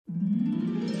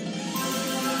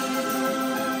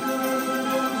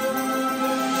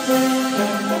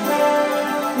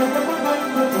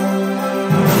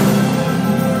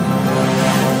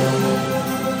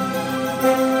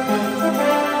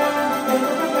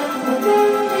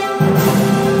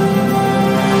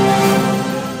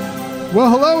Well,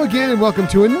 hello again, and welcome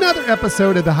to another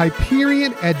episode of the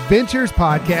Hyperion Adventures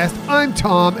Podcast. I'm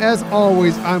Tom. As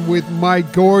always, I'm with my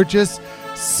gorgeous,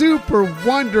 super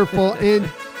wonderful, and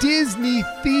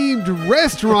Disney-themed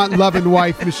restaurant-loving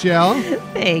wife, Michelle.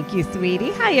 Thank you,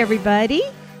 sweetie. Hi, everybody.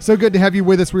 So good to have you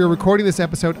with us. We are recording this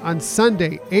episode on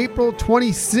Sunday, April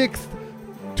 26th,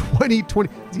 2020.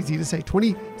 It's easy to say,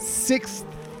 26th,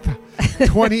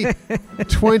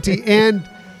 2020. And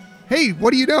hey,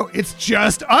 what do you know? It's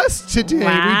just us today.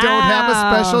 Wow. We don't have a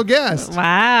special guest.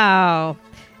 Wow.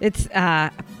 It's,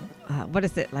 what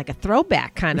is it? Like a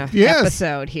throwback kind of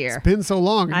episode here. It's been so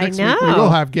long. Next week we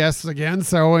will have guests again.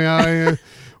 So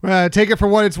take it for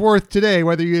what it's worth today,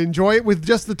 whether you enjoy it with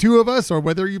just the two of us or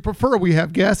whether you prefer we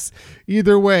have guests.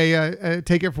 Either way,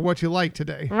 take it for what you like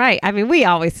today. Right. I mean, we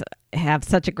always have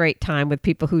such a great time with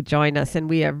people who join us, and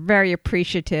we are very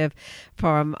appreciative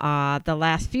from the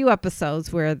last few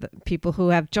episodes where the people who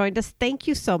have joined us, thank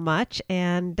you so much.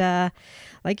 And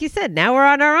like you said, now we're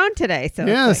on our own today. So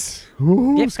yes,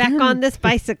 get back on this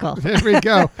bicycle. There we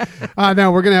go.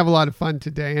 No, we're going to have a lot of fun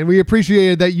today, and we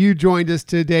appreciated that you joined us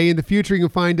today. In the future, you can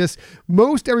find us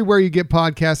most everywhere you get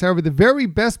podcasts. However, the very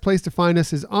best place to find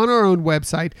us is on our own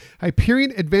website,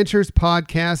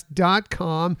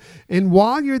 HyperionAdventurespodcast.com. And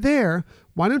while you're there,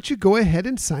 why don't you go ahead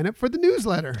and sign up for the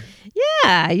newsletter?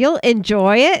 Yeah, you'll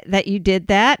enjoy it that you did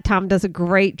that. Tom does a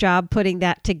great job putting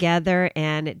that together,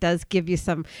 and it does give you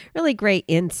some really great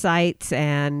insights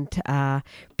and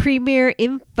premier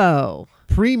info.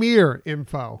 Premier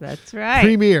info. That's right.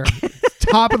 Premier.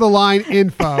 Top of the line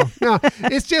info. Now,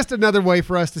 it's just another way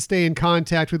for us to stay in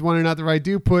contact with one another. I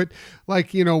do put,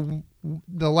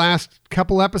 the last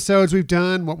couple episodes we've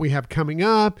done, what we have coming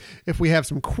up, if we have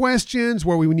some questions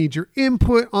where we need your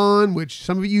input on, which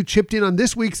some of you chipped in on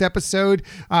this week's episode,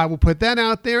 we'll put that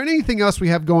out there, and anything else we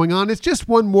have going on. It's just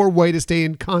one more way to stay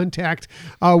in contact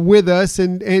with us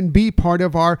and be part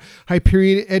of our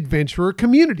Hyperion Adventurer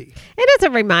community. And as a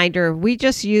reminder, we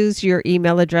just use your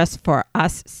email address for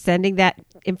us sending that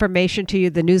information to you,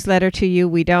 the newsletter to you.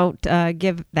 We don't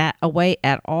give that away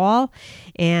at all.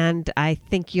 And I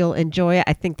think you'll enjoy it.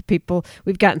 I think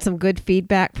we've gotten some good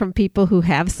feedback from people who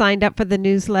have signed up for the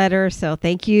newsletter. So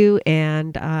thank you.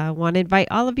 And want to invite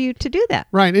all of you to do that.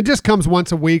 Right. It just comes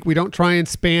once a week. We don't try and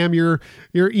spam your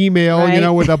email, right,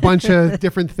 with a bunch of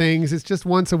different things. It's just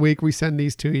once a week we send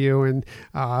these to you, and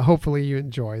hopefully you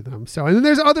enjoy them. So, and then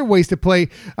there's other ways to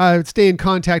stay in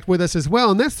contact with us as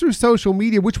well. And that's through social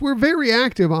media, which we're very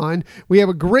active on. We have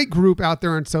a great group out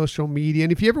there on social media.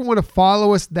 And if you ever want to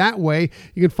follow us that way,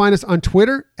 you can find us on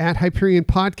Twitter at Hyperion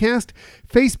Podcast,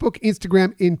 Facebook,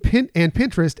 Instagram, and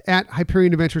Pinterest at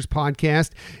Hyperion Adventures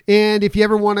Podcast. And if you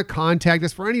ever want to contact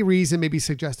us for any reason, maybe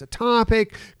suggest a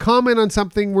topic, comment on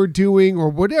something we're doing, or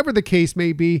whatever the case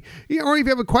may be, or if you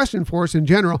have a question for us in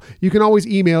general, you can always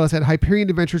email us at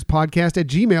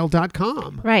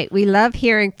HyperionAdventuresPodcast@gmail.com. Right. We love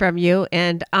hearing from you.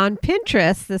 And on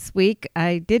Pinterest this week,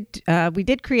 we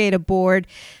did create a board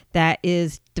that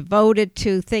is devoted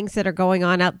to things that are going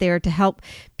on out there to help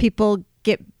people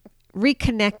get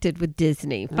reconnected with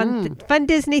Disney. Fun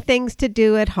Disney things to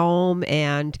do at home,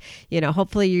 and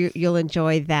hopefully you'll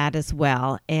enjoy that as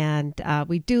well. And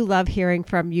we do love hearing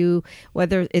from you,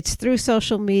 whether it's through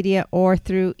social media or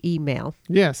through email.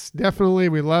 Yes, definitely.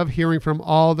 We love hearing from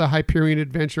all the Hyperion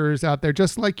adventurers out there,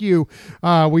 just like you.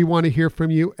 We want to hear from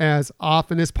you as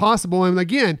often as possible. And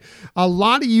again, a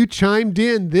lot of you chimed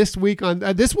in this week on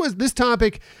this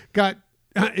topic got.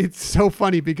 It's so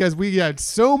funny because we had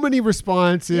so many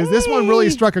responses. Yay! This one really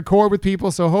struck a chord with people.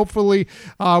 So hopefully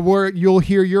you'll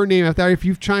hear your name out there. If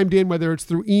you've chimed in, whether it's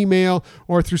through email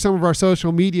or through some of our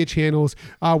social media channels,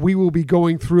 we will be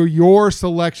going through your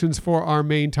selections for our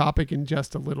main topic in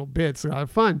just a little bit. So have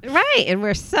fun. Right. And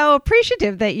we're so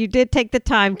appreciative that you did take the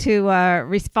time to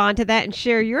respond to that and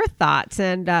share your thoughts.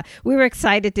 And we were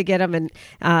excited to get them, and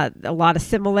a lot of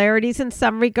similarities in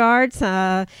some regards.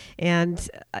 And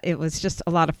it was just a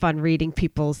lot of fun reading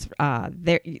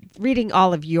reading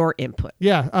all of your input.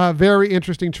 Yeah, very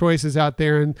interesting choices out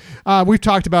there, and we've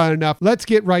talked about it enough. Let's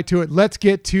get right to it. Let's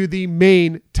get to the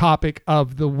main topic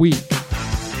of the week.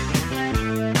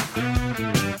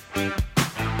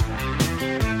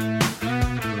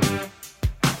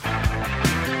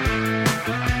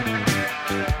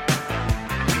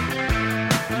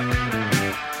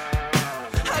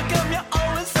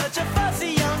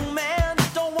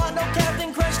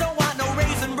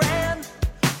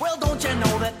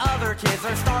 Kids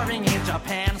are starving in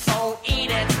Japan, so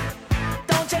eat it.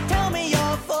 Don't you tell me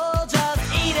you're full, just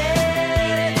eat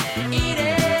it. Eat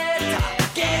it.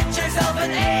 Get yourself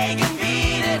an egg and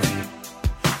beat it.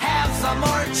 Have some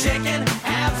more chicken,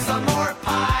 have some more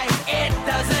pie. It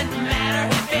doesn't matter.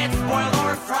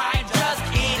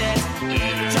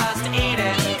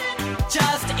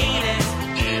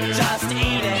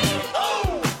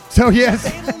 So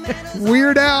yes,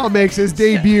 Weird Al makes his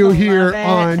debut here it.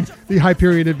 on the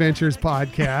Hyperion Adventures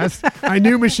podcast. I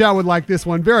knew Michelle would like this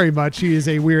one very much. She is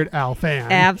a Weird Al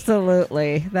fan.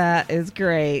 Absolutely. That is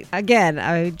great. Again,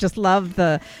 I just love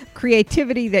the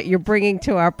creativity that you're bringing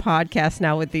to our podcast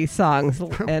now with these songs,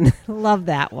 and love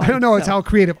that one. I don't know it's So- how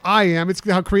creative I am. It's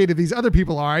how creative these other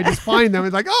people are. I just find them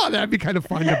and like, oh, that'd be kind of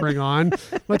fun to bring on.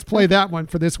 Let's play that one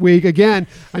for this week. Again,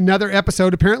 another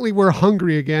episode. Apparently we're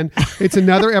hungry again. It's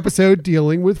another episode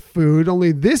dealing with food.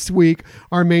 Only this week,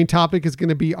 our main topic is going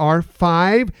to be our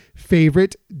 5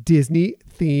 favorite Disney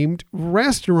themed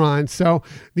restaurants. So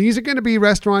these are going to be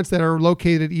restaurants that are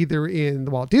located either in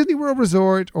the Walt Disney World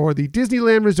Resort or the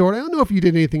Disneyland Resort. I don't know if you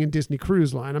did anything in Disney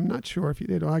Cruise Line. I'm not sure if you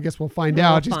did. Well, I guess we'll find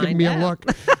out. Just giving me a look.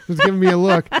 Just giving me a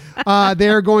look.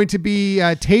 They're going to be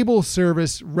table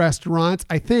service restaurants.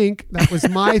 I think that was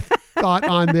my thought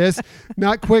on this.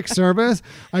 Not quick service.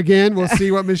 Again, we'll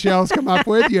see what Michelle's come up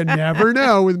with. You never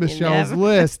know with Michelle's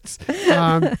lists.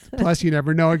 Plus, you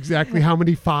never know exactly how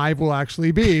many 5 will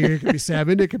actually be. It could be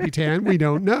 7. It could be 10. We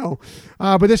don't know.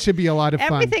 But this should be a lot of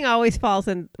fun. Everything always falls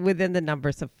in within the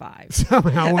numbers of 5.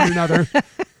 Somehow or another.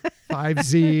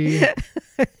 5Z,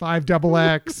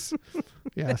 5XX.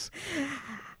 Yes.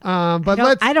 But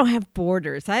let's I don't have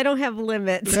borders. I don't have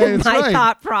limits Yeah, in that's my right.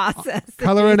 thought process.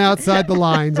 coloring outside the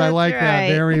lines. I That's like that right.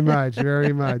 very much,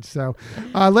 very much. So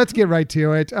let's get right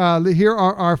to it. Here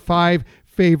are our 5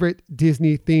 favorite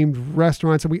Disney themed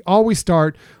restaurants. And we always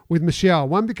start with Michelle.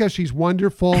 One, because she's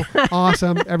wonderful,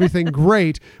 awesome, everything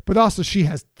great, but also she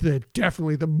has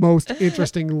definitely the most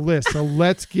interesting list. So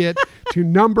let's get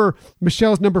to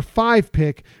Michelle's number 5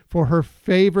 pick for her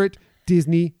favorite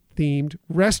Disney themed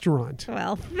restaurant.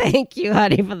 Well, thank you,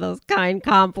 honey, for those kind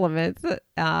compliments.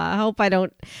 I hope I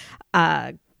don't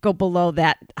go below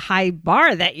that high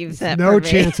bar that you've set No for me.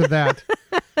 chance of that.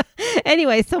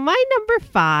 Anyway, so my number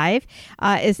 5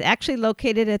 is actually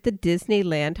located at the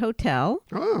Disneyland Hotel.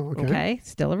 Oh, okay. Okay,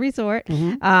 still a resort.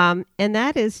 And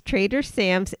that is Trader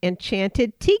Sam's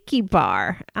Enchanted Tiki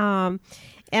Bar.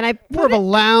 And I More of a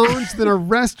lounge than a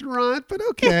restaurant, but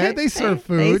okay. They serve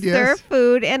food, They yes. serve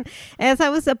food. And as I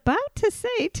was about to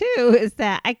say, too, is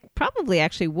that I probably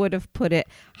actually would have put it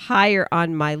higher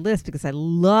on my list because I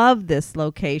love this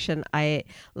location. I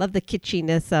love the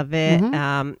kitschiness of it.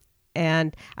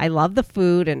 And I love the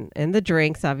food and the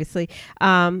drinks, obviously.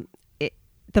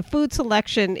 The food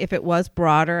selection, if it was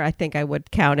broader, I think I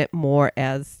would count it more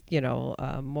as,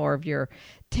 more of your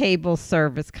table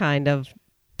service kind of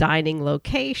dining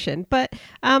location. But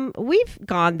we've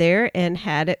gone there and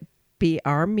had it be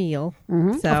our meal.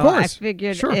 So Of course. I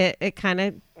figured Sure. it kind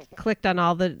of clicked on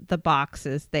all the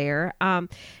boxes there.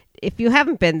 If you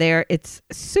haven't been there, it's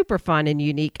super fun and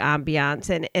unique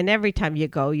ambiance. And every time you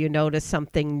go, you notice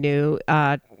something new.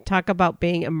 Talk about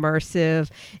being immersive.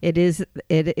 It is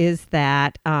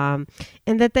that.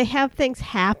 And that they have things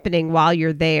happening while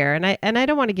you're there. And I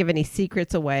don't want to give any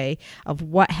secrets away of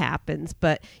what happens,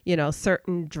 but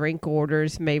certain drink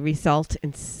orders may result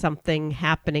in something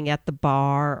happening at the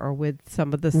bar or with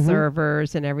some of the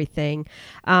servers and everything.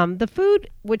 The food,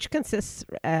 which consists,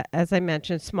 as I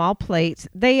mentioned, small plates,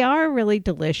 they are really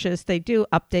delicious. They do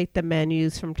update the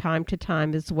menus from time to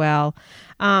time as well.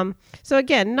 So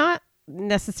again, not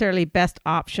necessarily best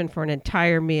option for an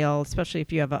entire meal, especially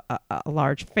if you have a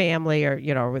large family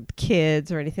or with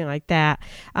kids or anything like that.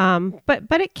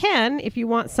 But it can, if you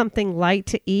want something light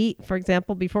to eat, for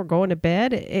example, before going to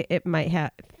bed, it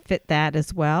might fit that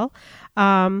as well.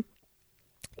 And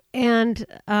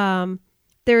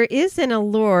there is an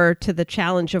allure to the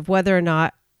challenge of whether or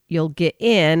not you'll get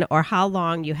in or how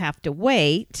long you have to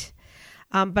wait.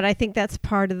 But I think that's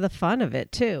part of the fun of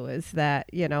it too, is that,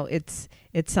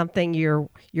 it's something you're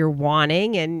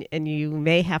wanting and you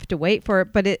may have to wait for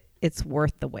it, but it's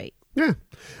worth the wait. Yeah,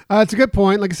 it's a good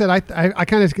point. Like I said, I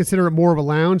kind of consider it more of a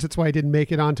lounge. That's why I didn't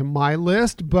make it onto my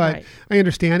list, but Right. I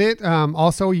understand it.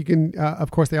 Also, you can,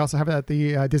 of course, they also have it at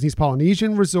the Disney's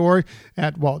Polynesian Resort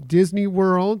at Walt Disney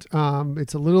World.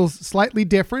 It's a little slightly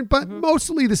different, but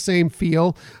mostly the same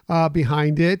feel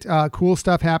behind it. Cool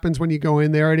stuff happens when you go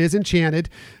in there. It is enchanted,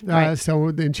 Right.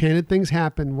 so the enchanted things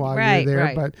happen while Right, you're there.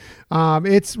 right. But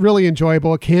it's really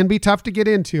enjoyable. It can be tough to get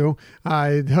into.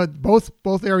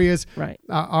 Both areas Right.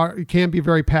 it can be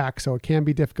very packed, so it can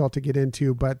be difficult to get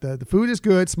into, but the food is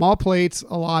good. Small plates,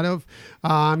 a lot of,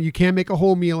 you can make a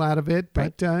whole meal out of it,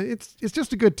 but it's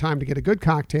just a good time to get a good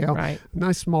cocktail, Right. a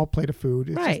nice small plate of food.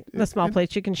 It's Right. just- The small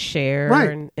plates you can share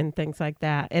Right. and things like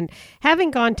that. And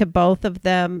having gone to both of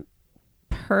them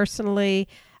personally,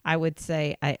 I would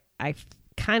say I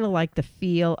kind of like the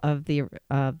feel of the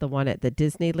one at the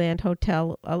Disneyland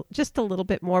Hotel, just a little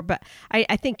bit more. But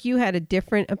I think you had a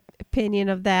different opinion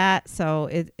of that. So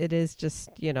it is just,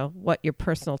 what your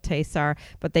personal tastes are.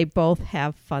 But they both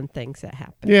have fun things that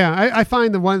happen. Yeah, I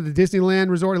find the one at the Disneyland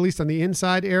Resort, at least on the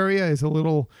inside area, is a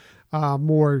little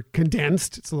more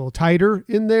condensed. It's a little tighter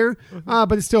in there,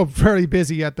 but it's still very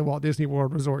busy at the Walt Disney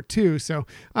World Resort too. So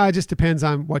it just depends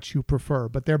on what you prefer,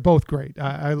 but they're both great.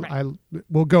 I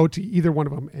will go to either one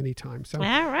of them anytime. So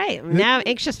all right. Now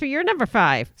anxious for your number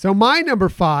 5. So my number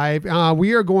 5,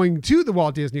 we are going to the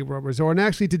Walt Disney World Resort and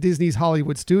actually to Disney's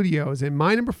Hollywood Studios. And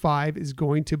my number 5 is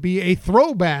going to be a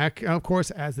throwback, of course,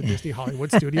 as the Disney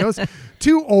Hollywood Studios,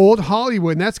 to old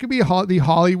Hollywood. And that's going to be the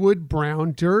Hollywood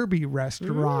Brown Derby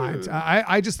restaurant.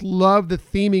 I just love the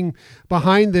theming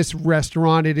behind this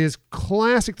restaurant. It is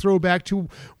classic throwback to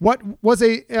what was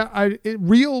a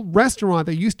real restaurant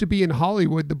that used to be in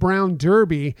Hollywood, the Brown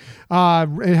Derby.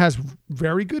 It has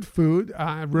very good food.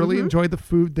 I really enjoyed the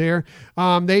food there.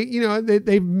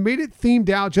 They made it themed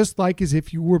out just like as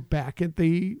if you were back at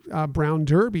the Brown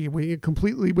Derby,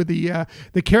 completely with the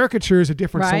caricatures of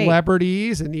different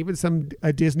celebrities and even some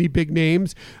Disney big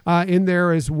names in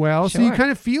there as well. Sure. So you kind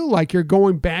of feel like you're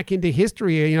going back into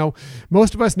history.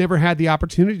 Most of us never had the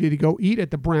opportunity to go eat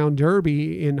at the Brown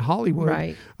Derby in Hollywood.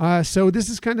 Right. So this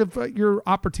is kind of your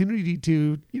opportunity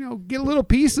to, get a little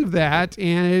piece of that.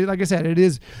 And like I said, it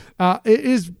is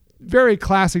very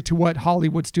classic to what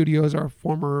Hollywood Studios, or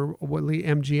formerly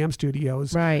MGM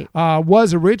Studios,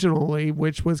 was originally,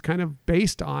 which was kind of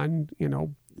based on,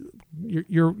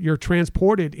 you're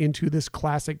transported into this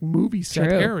classic movie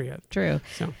set area. True.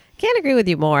 So. Can't agree with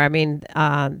you more. I mean,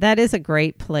 that is a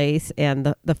great place,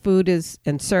 and the food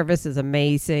and service is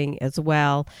amazing as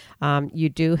well. You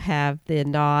do have the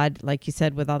nod, like you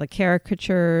said, with all the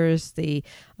caricatures, the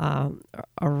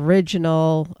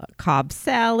original Cobb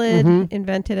salad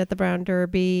invented at the Brown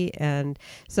Derby, and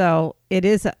so it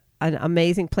is an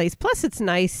amazing place. Plus, it's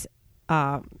nice.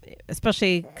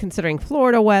 Especially considering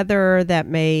Florida weather, that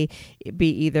may be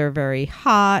either very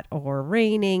hot or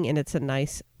raining, and it's a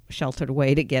nice sheltered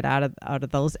way to get out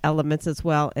of those elements as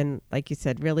well. And like you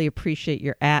said, really appreciate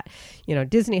you're at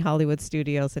Disney Hollywood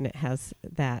Studios, and it has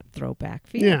that throwback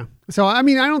feel. Yeah. So I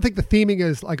mean, I don't think the theming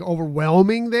is like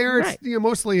overwhelming there. Right. It's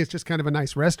mostly it's just kind of a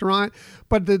nice restaurant,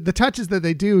 but the touches that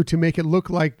they do to make it look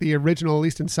like the original, at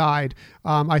least inside,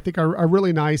 I think are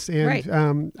really nice,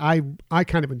 and I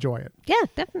kind of enjoy it. Yeah,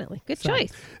 definitely. Good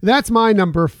choice. That's my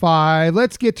number 5.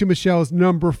 Let's get to Michelle's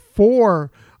number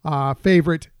 4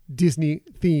 favorite Disney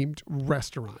themed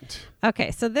restaurant.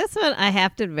 Okay, so this one I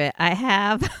have to admit I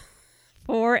have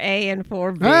 4A and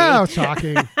 4B. Oh,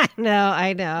 shocking.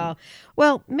 I know.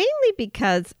 Well, mainly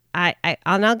because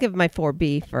I'll give my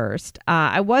 4B first.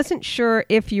 I wasn't sure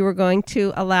if you were going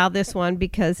to allow this one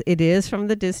because it is from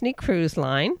the Disney Cruise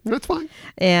Line. That's fine.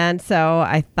 And so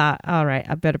I thought, all right,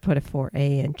 I better put a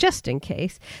 4A in just in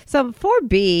case. So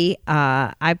 4B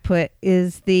I put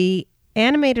is the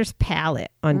Animator's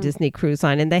Palette on Disney Cruise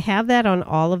Line, and they have that on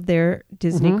all of their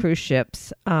Disney cruise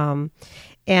ships.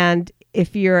 And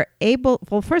if you're able,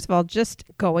 well, first of all, just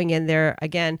going in there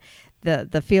again,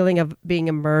 the feeling of being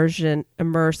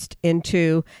immersed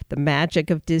into the magic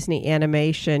of Disney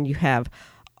animation. You have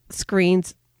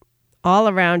screens all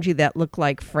around you that look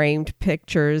like framed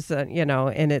pictures,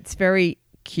 and it's very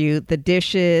cute. The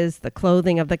dishes, the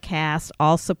clothing of the cast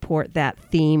all support that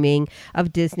theming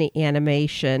of Disney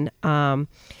animation. And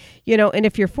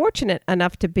if you're fortunate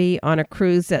enough to be on a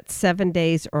cruise that's 7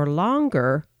 days or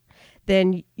longer,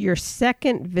 then your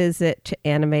second visit to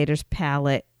Animator's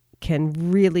Palette can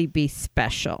really be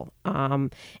special.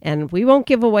 And we won't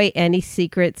give away any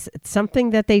secrets. It's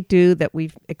something that they do that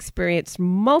we've experienced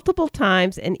multiple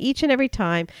times, and each and every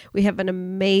time we have an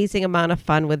amazing amount of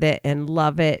fun with it and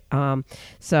love it.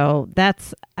 So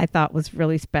that's, I thought, was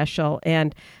really special.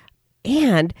 And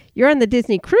you're on the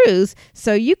Disney cruise,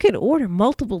 so you can order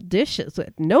multiple dishes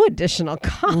with no additional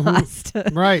cost.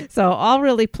 Right. So all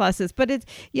really pluses. But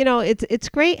it's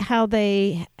great how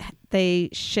they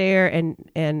share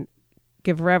and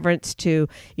give reverence to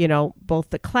both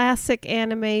the classic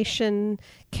animation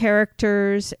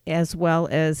characters as well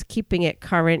as keeping it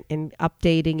current and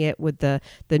updating it with the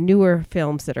newer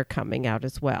films that are coming out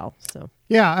as well. So.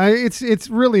 Yeah, it's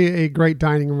really a great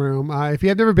dining room. If you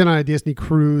have never been on a Disney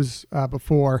cruise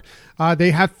before,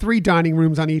 they have 3 dining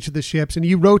rooms on each of the ships, and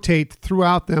you rotate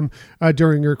throughout them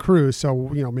during your cruise. So,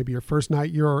 maybe your first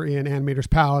night you're in Animator's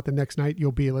Palette, the next night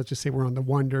you'll be, let's just say we're on the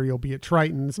Wonder, you'll be at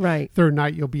Triton's. Right. Third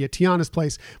night you'll be at Tiana's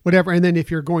place, whatever. And then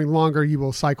if you're going longer, you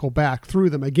will cycle back through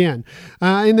them again.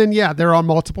 And then, there are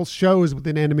multiple shows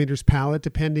within Animator's Palette,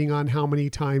 depending on how many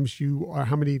times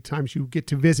you get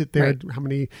to visit there, Right. how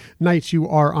many nights you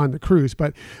are on the cruise.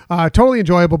 But totally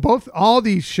enjoyable. All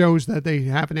these shows that they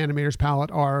have in Animator's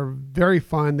Palette are very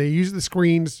fun. They use the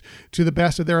screens to the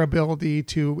best of their ability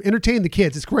to entertain the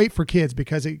kids. It's great for kids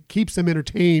because it keeps them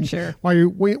entertained. Sure. While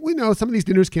we know some of these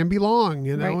dinners can be long,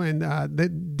 Right.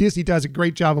 and Disney does a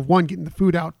great job of getting the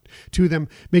food out to them,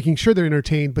 making sure they're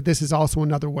entertained. But this is also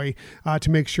another way to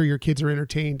make sure your kids are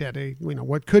entertained at a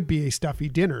what could be a stuffy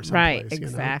dinner someplace. Right,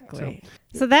 exactly.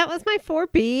 So that was my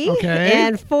 4B. Okay.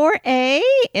 And 4A,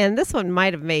 and this one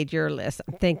might have made your list,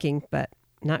 I'm thinking, but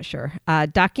not sure.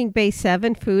 Docking Bay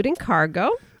 7, food and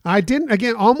cargo. I didn't.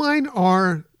 Again, all mine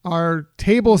are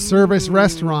table service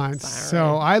restaurants. sorry.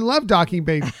 So I love Docking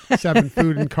Bay 7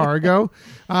 food and cargo,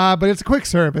 but it's a quick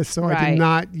service. So I Right. did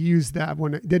not use that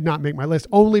one. It did not make my list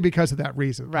only because of that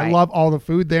reason. I Right. love all the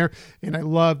food there, and I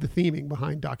love the theming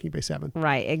behind Docking Bay 7.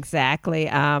 Right, exactly.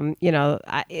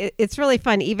 It's really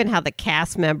fun, even how the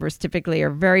cast members typically are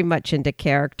very much into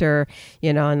character,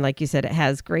 and like you said, it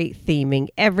has great theming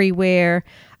everywhere.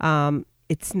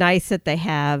 It's nice that they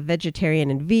have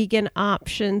vegetarian and vegan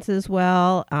options as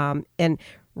well, and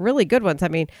really good ones. I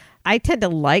mean, I tend to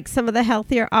like some of the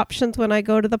healthier options when I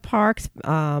go to the parks,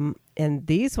 and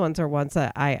these ones are ones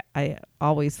that I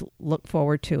always look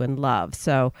forward to and love.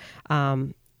 So,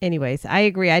 anyways, I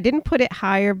agree. I didn't put it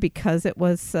higher because it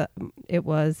was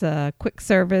quick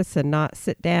service and not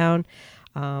sit down.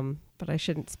 But I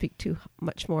shouldn't speak too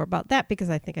much more about that because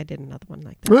I think I did another one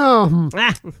like that. Well,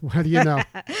 Ah. what do you know?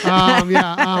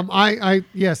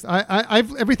 Yes,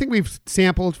 I've everything we've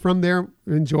sampled from there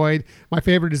enjoyed. My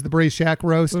favorite is the braised shack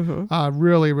roast.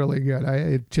 Really, really good.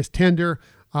 It's just tender,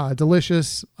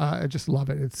 delicious. I just love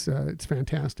it. It's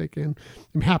fantastic, and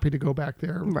I'm happy to go back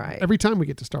there Right. every time we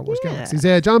get to Star Wars Yeah. Galaxy's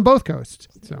Edge on both coasts.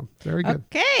 So very good.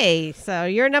 Okay, so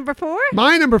you're number 4?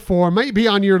 My number 4 might be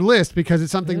on your list because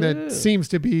it's something Ooh. that seems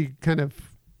to be kind of,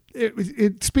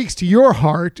 it speaks to your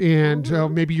heart and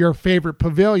maybe your favorite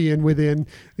pavilion within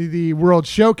the World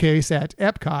Showcase at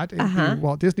Epcot at the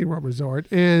Walt Disney World Resort,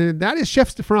 and that is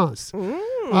Chefs de France.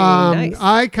 Nice.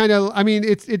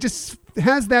 It just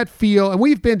has that feel, and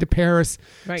we've been to Paris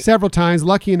Right. several times,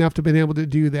 lucky enough to have been able to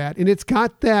do that, and it's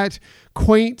got that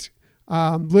quaint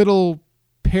little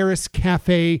Paris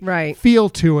cafe Right. feel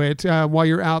to it while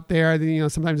you're out there.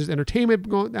 Sometimes there's entertainment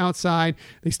going outside.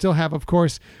 They still have, of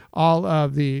course, all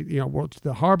of the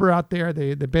the harbor out there,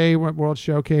 the Bay World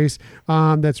Showcase.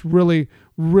 That's really,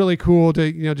 really cool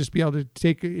to just be able to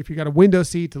take, if you got a window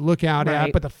seat to look out Right.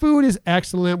 at. But the food is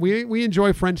excellent. We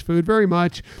enjoy French food very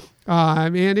much,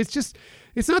 and it's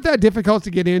not that difficult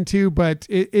to get into, but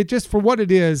it just, for what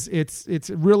it is, it's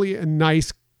really a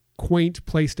nice, quaint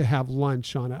place to have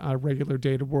lunch on a regular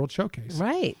day to World Showcase.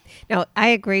 Right. No, I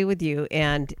agree with you.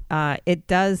 And it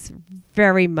does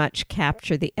very much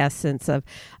capture the essence of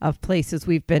places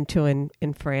we've been to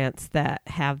in France that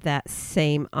have that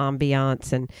same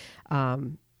ambiance. And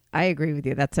I agree with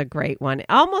you. That's a great one.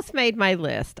 Almost made my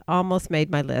list.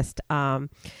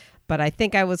 But I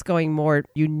think I was going more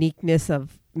uniqueness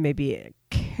of maybe a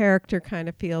character kind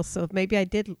of feel. So maybe I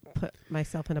did put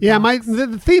myself in a box. The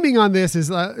theming on this is,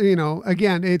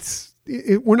 again,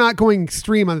 we're not going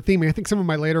extreme on the theming. I think some of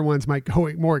my later ones might go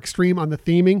more extreme on the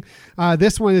theming.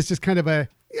 This one is just kind of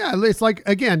it's like,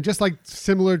 again, just like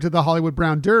similar to the Hollywood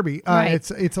Brown Derby. Right.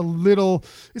 It's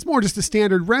more just a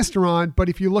standard restaurant, but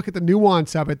if you look at the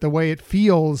nuance of it, the way it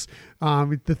feels,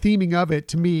 the theming of it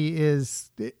to me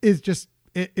is just,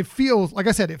 it feels, like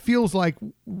I said, it feels like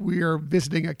we're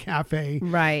visiting a cafe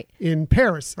Right. in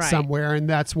Paris Right. somewhere, and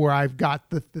that's where I've got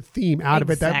the theme out of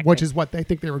it, Exactly. which is what they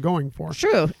think they were going for.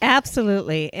 True,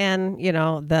 absolutely. And,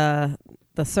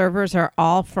 the servers are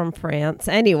all from France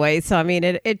anyway. So, I mean,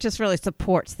 it just really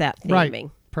supports that theming. Right.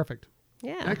 Perfect.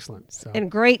 Yeah. Excellent. So.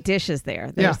 And great dishes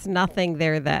there. There's nothing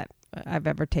there that I've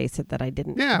ever tasted that I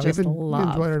didn't Yeah, just we've love.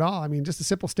 enjoyed it all. I mean, just a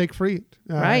simple steak free.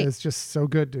 Right. It's just so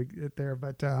good to get there.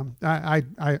 But I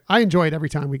enjoy it every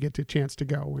time we get a chance to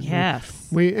go. And Yes.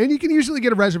 and you can usually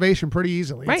get a reservation pretty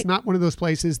easily. Right. It's not one of those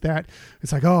places that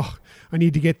it's like, oh, I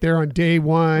need to get there on day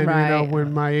one, Right.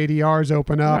 when my ADRs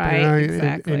open up Right,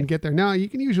 exactly. and get there. No, you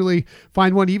can usually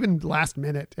find one even last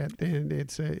minute, and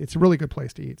it's a really good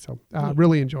place to eat. So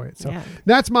really enjoy it. So Yeah.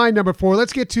 that's my number 4.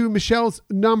 Let's get to Michelle's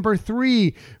number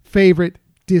 3 favorite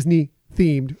Disney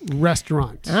themed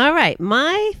restaurant. All right.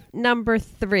 My number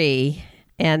 3,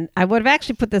 and I would have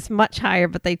actually put this much higher,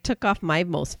 but they took off my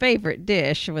most favorite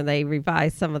dish when they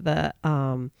revised some of the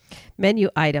menu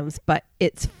items, but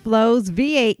it's Flo's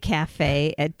V8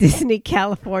 Cafe at Disney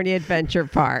California Adventure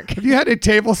Park. Have you had a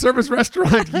table service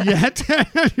restaurant yet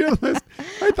on your list?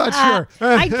 I thought sure.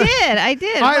 I did.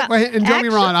 And don't get me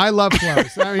wrong, I love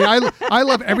Flo's. I mean, I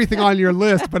love everything on your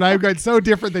list, but I've got so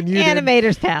different than you did.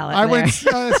 Animator's palette.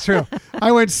 That's true.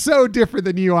 I went so different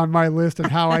than you on my list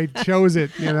and how I chose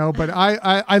it, but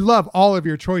I love all of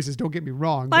your choices. Don't get me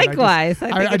wrong. but Likewise.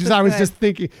 I was just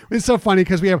thinking, it's so funny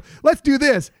because we have, let's do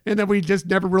this. And then we just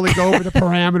never really go over the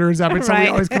parameters of it. So we Right.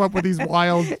 always come up with these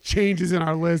wild changes in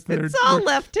our list. That It's are, all we're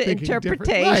left to thinking different.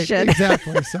 interpretation. Right,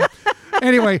 exactly. So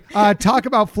anyway, talk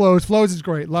about Flo's. Flo's is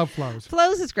great. Love Flo's.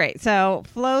 Flo's is great. So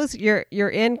Flo's, you're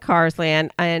in Cars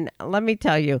Land, and let me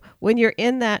tell you, when you're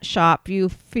in that shop, you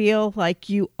feel like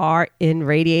you are in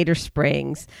Radiator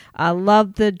Springs. I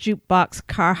love the jukebox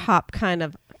car hop kind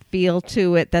of feel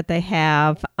to it that they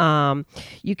have.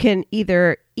 You can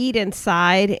either eat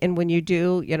inside, and when you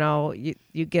do,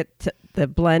 you get the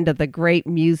blend of the great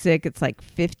music. It's like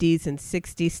 50s and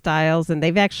 60s styles, and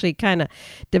they've actually kind of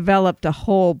developed a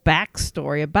whole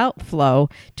backstory about Flo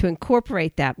to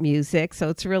incorporate that music, so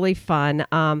it's really fun.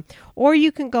 Or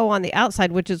you can go on the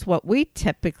outside, which is what we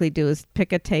typically do, is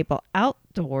pick a table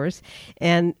outdoors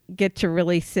and get to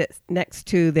really sit next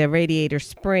to the Radiator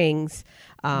Springs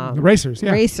The racers,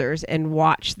 yeah. racers and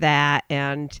watch that.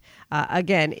 And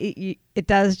again, it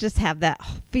does just have that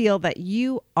feel that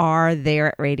you are there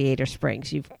at Radiator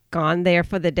Springs. You've gone there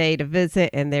for the day to visit,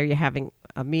 and there you're having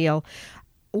a meal.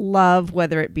 Love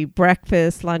whether it be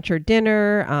breakfast, lunch, or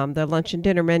dinner. The lunch and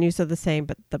dinner menus are the same,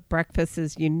 but the breakfast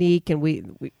is unique, and we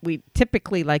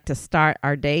typically like to start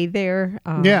our day there.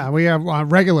 Yeah, we have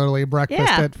regularly breakfast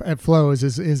Yeah. at Flo's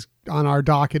is on our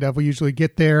docket of we usually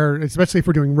get there, especially if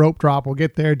we're doing rope drop. We'll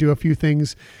get there, do a few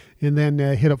things, and then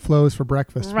hit up Flo's for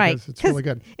breakfast. Right. Because it's really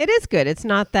good. It is good. It's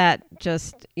not that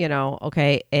just,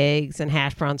 eggs and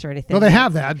hash browns or anything. Well, they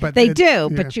have that, but They it- do, yeah.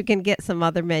 but you can get some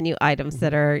other menu items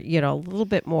that are, a little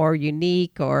bit more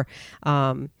unique or,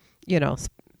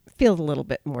 feel a little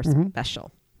bit more Mm-hmm.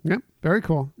 special. Yeah, very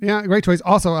cool. Yeah, great choice.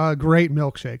 Also, great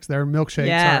milkshakes. Their milkshakes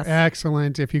Yes. are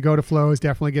excellent. If you go to Flo's,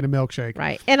 definitely get a milkshake.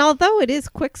 Right. And although it is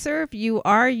quick serve, you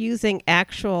are using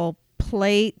actual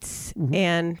plates Mm-hmm.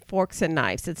 and forks and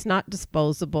knives. It's not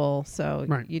disposable. So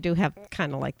Right. you do have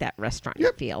kind of like that restaurant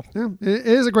Yep. feel. Yeah, it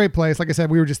is a great place. Like I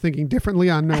said, we were just thinking differently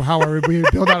on how we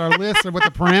build out our list and what the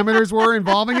parameters were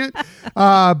involving it.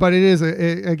 But it is,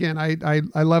 again,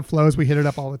 I love Flo's. We hit it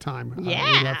up all the time. We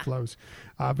Yeah. love Flo's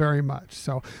very much.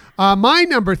 So my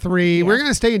number 3, we're Yeah.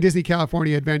 going to stay in Disney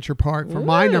California Adventure Park for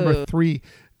my number Ooh. 3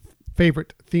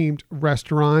 favorite themed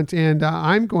restaurant. And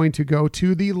I'm going to go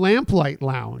to the Lamplight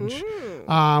Lounge,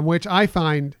 which I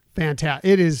find fantastic.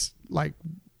 It is like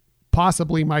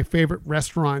possibly my favorite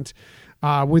restaurant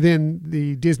within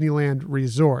the Disneyland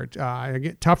resort.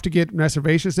 Tough to get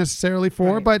reservations necessarily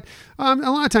for, Right. but a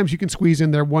lot of times you can squeeze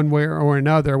in there one way or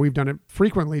another. We've done it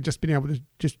frequently, just being able to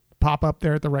just pop up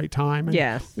there at the right time and,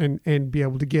 Yes. and be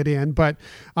able to get in. But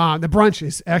the brunch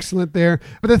is excellent there.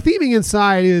 But the theming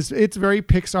inside it's very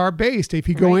Pixar based. If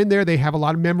you go Right. in there, they have a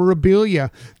lot of memorabilia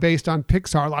based on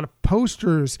Pixar, a lot of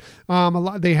posters.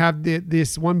 They have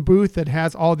this one booth that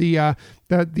has all the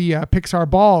Pixar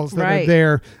balls that are Right.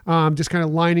 there, just kind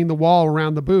of lining the wall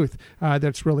around the booth.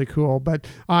 That's really cool. But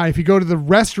if you go to the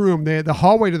restroom, the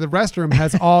hallway to the restroom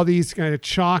has all these kind of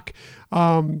chalk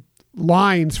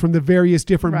lines from the various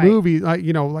different Right. movies,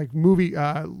 like movie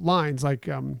lines, like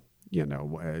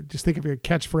just think of a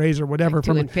catchphrase or whatever To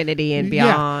from infinity and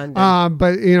Yeah. beyond.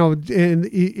 But and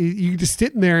you just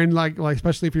sitting there and like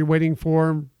especially if you're waiting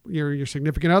for your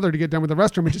significant other to get done with the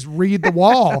restroom and just read the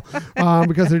wall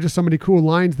because there's just so many cool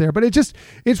lines there. But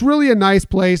it's really a nice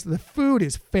place. The food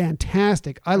is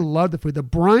fantastic. I love the food. The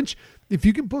brunch if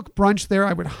you can book brunch there,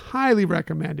 I would highly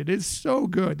recommend it. It's so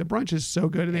good. The brunch is so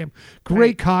good, and they have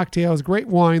great cocktails, great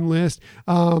wine list.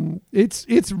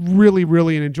 It's really,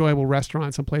 really an enjoyable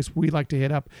restaurant, someplace we like to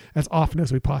hit up as often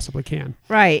as we possibly can.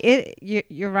 Right.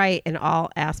 You're right in all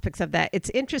aspects of that. It's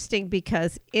interesting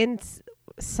because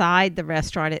inside the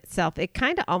restaurant itself, it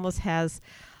kind of almost has,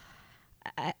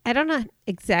 I don't know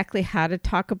exactly how to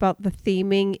talk about the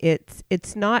theming.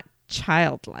 It's not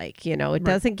childlike, it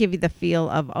doesn't give you the feel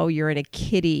of, oh, you're in a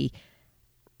kiddie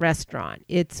restaurant.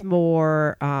 It's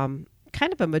more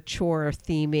kind of a mature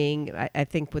theming, I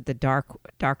think, with the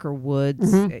darker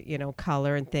woods,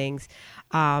 color and things.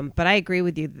 But I agree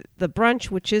with you. The brunch,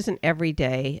 which isn't every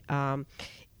day,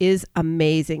 is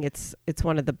amazing. It's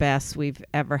one of the best we've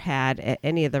ever had at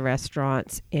any of the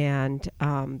restaurants, and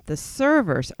the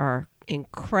servers are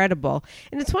incredible.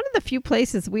 And it's one of the few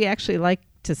places we actually like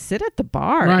to sit at the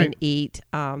bar and eat.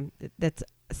 That's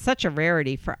such a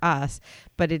rarity for us,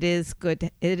 but it is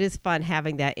good. It is fun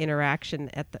having that interaction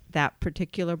at that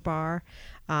particular bar,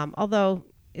 although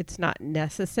it's not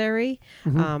necessary.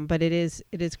 But it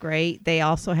is great. They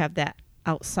also have that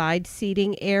outside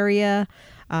seating area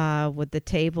with the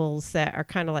tables that are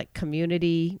kind of like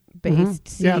community-based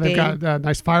seating. Yeah, they've got a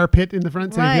nice fire pit in the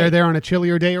front. So if you're there on a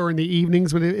chillier day or in the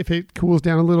evenings, if it cools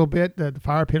down a little bit, the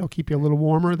fire pit will keep you a little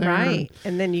warmer there. Right,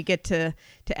 and then you get to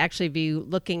actually be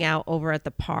looking out over at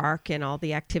the park and all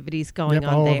the activities going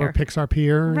on there. Over Pixar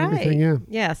Pier and everything,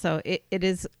 Yeah, so it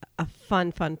is a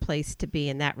fun place to be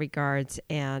in that regards.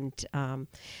 And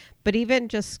but even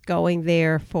just going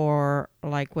there for,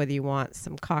 like, whether you want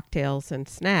some cocktails and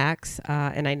snacks,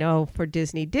 and I know for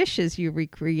Disney Dishes, you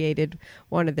recreated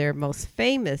one of their most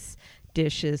famous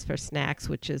dishes for snacks,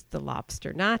 which is the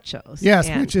lobster nachos. Yes,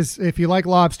 which is, if you like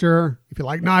lobster, if you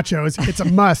like nachos, it's a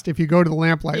must if you go to the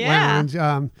Lamplight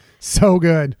Lounge. So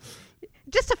good.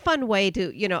 Just a fun way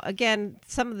to, again,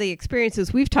 some of the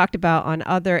experiences we've talked about on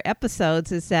other episodes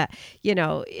is that,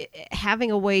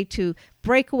 having a way to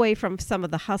break away from some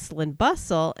of the hustle and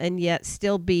bustle and yet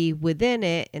still be within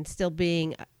it and still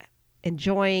being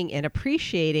enjoying and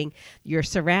appreciating your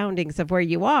surroundings of where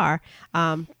you are,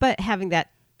 but having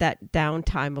that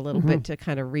downtime a little bit to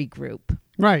kind of regroup.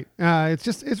 Right.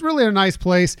 It's really a nice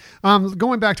place.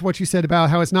 Going back to what you said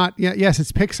about how it's not, yes,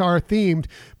 it's Pixar themed,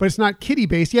 but it's not kiddie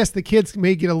based. Yes, the kids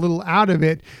may get a little out of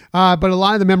it, but a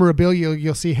lot of the memorabilia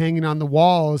you'll see hanging on the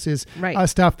walls is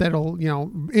stuff that'll,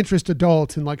 interest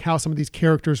adults, and like how some of these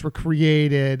characters were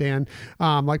created, and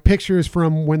like pictures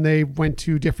from when they went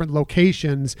to different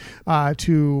locations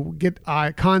to get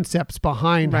concepts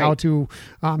behind how to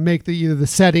make either the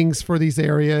settings for these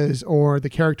areas or the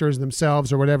characters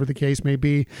themselves or whatever the case may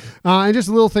be. And just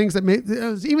little things that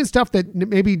even stuff that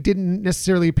maybe didn't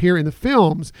necessarily appear in the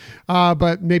films,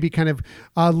 but maybe kind of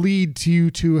lead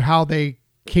to how they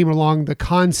came along the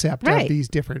concept of these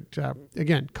different,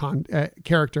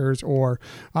 characters or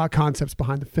concepts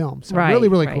behind the film. So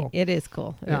really cool. It is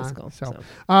cool. It is cool. So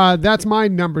that's my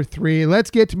number 3.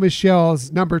 Let's get to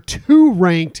Michelle's number 2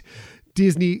 ranked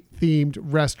Disney themed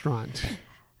restaurant.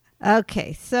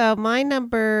 Okay, so my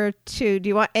number 2. Do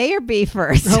you want A or B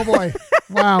first? Oh boy!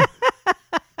 Wow,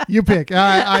 you pick.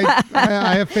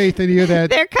 I have faith in you that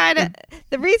they're kind of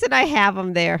the reason I have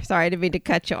them there. Sorry, I didn't mean to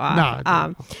cut you off.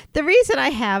 No. The reason I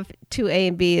have 2 A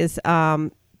and B is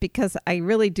because I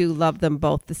really do love them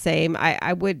both the same.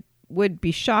 I would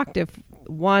be shocked if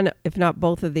one, if not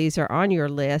both of these are on your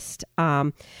list.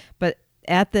 But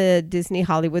at the Disney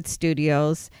Hollywood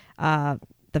Studios,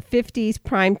 the 50s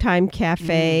Primetime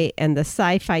Cafe and the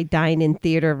Sci-Fi Dine-In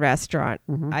Theater Restaurant,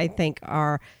 I think,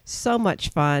 are so much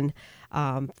fun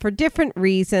for different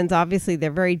reasons. Obviously, they're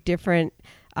very different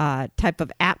type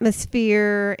of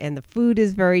atmosphere, and the food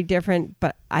is very different,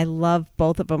 but I love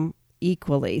both of them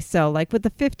equally. So like with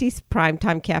the 50s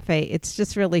Primetime Cafe, it's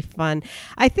just really fun.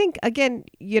 I think, again,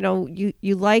 you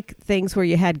like things where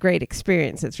you had great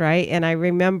experiences, right? And I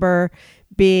remember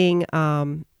being,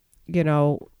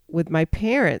 with my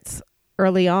parents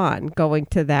early on, going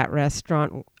to that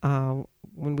restaurant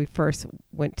when we first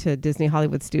went to Disney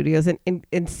Hollywood Studios,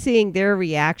 and seeing their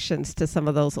reactions to some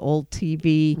of those old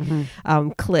TV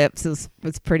clips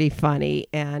was pretty funny.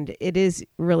 And it is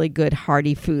really good,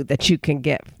 hearty food that you can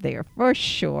get there for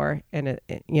sure. And,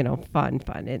 fun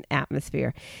and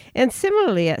atmosphere. And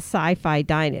similarly at Sci-Fi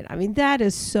Dine-In, I mean, that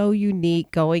is so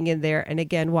unique, going in there and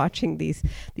again, watching these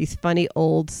funny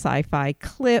old sci-fi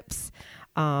clips.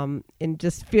 And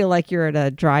just feel like you're at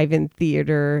a drive-in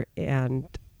theater and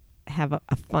have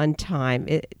a fun time.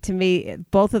 To me,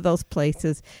 both of those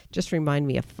places just remind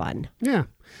me of fun. Yeah.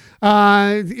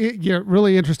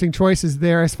 Really interesting choices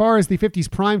there. As far as the 50s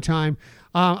Primetime,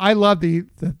 I love the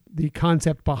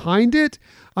concept behind it.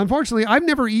 Unfortunately, I've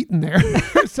never eaten there,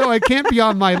 so I can't be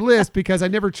on my list because I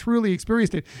never truly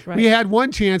experienced it. Right. We had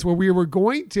one chance where we were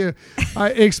going to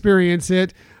experience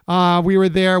it. We were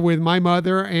there with my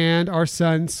mother and our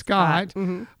son, Scott.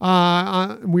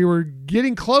 We were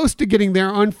getting close to getting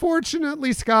there.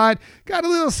 Unfortunately, Scott got a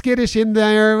little skittish in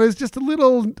there. It was just a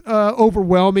little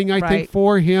overwhelming, I think,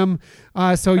 for him.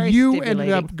 So Very you ended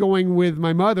stimulating. up going with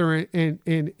my mother and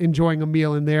enjoying a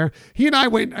meal in there. He and I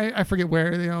went, I forget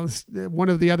where, one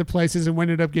of the other places, and we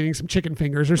ended up getting some chicken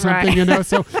fingers or something, Right.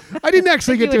 So I didn't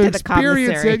actually You get to went to the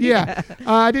experience commissary. it. Yeah.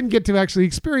 I didn't get to actually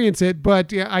experience it,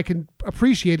 but yeah, I can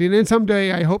appreciate it. And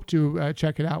someday I hope to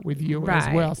check it out with you as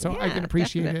Right. well. So I Yeah, can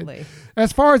appreciate definitely. it.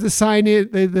 As far as the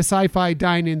sci-fi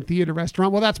dine-in theater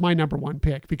restaurant, well, that's my number one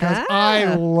pick because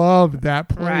I love that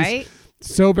place. Right.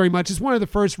 So very much. It's one of the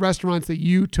first restaurants that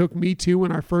you took me to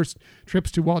in our first trips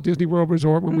to Walt Disney World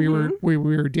Resort when we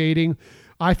were dating.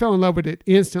 I fell in love with it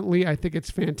instantly. I think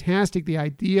it's fantastic. The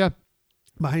idea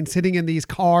behind sitting in these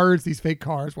cars, these fake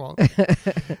cars,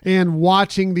 and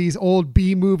watching these old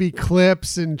B-movie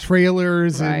clips and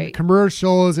trailers and Right.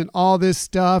 commercials and all this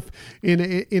stuff in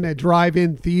a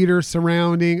drive-in theater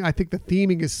surrounding. I think the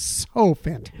theming is so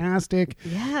fantastic.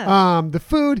 Yeah. The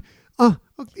food,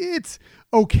 it's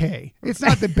okay. It's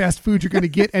not the best food you're going to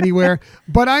get anywhere,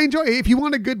 but I enjoy it. If you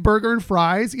want a good burger and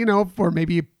fries, for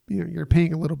maybe you're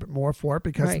paying a little bit more for it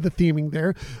because of the theming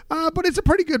there. But it's a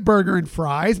pretty good burger and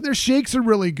fries, and their shakes are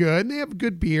really good, and they have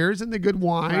good beers and the good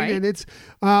wine, Right. and it's.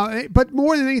 But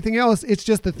more than anything else, it's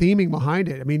just the theming behind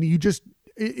it. I mean,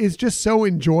 it's just so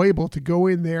enjoyable to go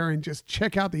in there and just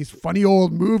check out these funny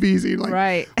old movies. And you're like,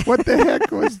 Right. what the heck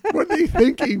what are they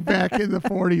thinking back in the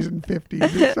 40s and 50s?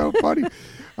 It's so funny.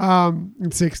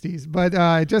 And 60s. But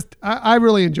I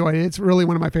really enjoyed it. It's really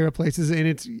one of my favorite places, and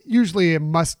it's usually a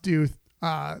must-do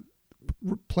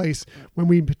place when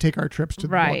we take our trips to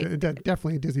Right.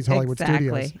 definitely Disney's Hollywood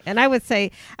Studios. And I would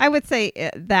say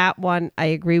that one, I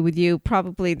agree with you.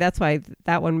 Probably that's why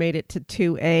that one made it to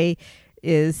 2A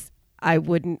is I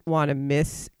wouldn't want to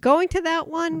miss going to that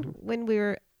one when we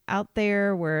were out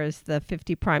there, whereas the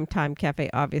 50 Primetime Cafe,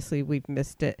 obviously we've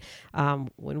missed it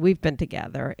when we've been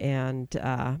together, and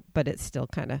but it's still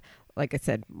kind of, like I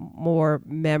said, more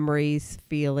memories,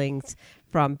 feelings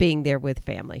from being there with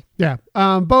family. Yeah.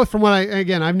 Both from what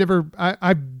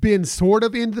I've been sort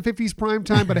of into the 50s prime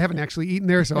time, but I haven't actually eaten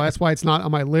there. So that's why it's not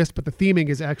on my list, but the theming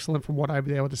is excellent from what I've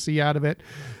been able to see out of it.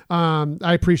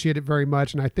 I appreciate it very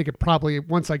much. And I think it probably,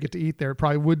 once I get to eat there, it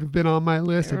probably would have been on my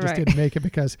list. I just Right. didn't make it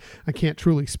because I can't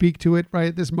truly speak to it right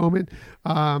at this moment.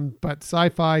 But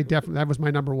sci-fi, definitely, that was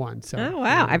my number one. So, Oh,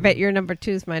 wow. I bet your number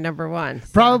 2 is my number 1. So.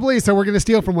 Probably. So we're going to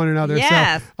steal from one another.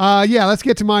 Yes. So, let's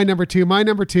get to my number 2. My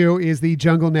number 2 is the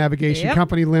Jungle Navigation Yep.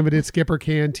 Company Limited Skipper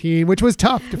Canteen, which was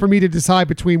tough for me to decide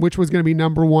between which was going to be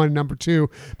number 1 and number 2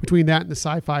 between that and the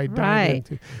sci-fi. Right.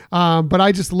 But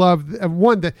I just love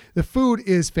the food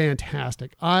is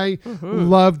fantastic. I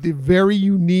love the very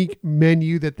unique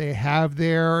menu that they have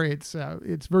there. It's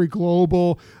very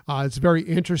global. It's very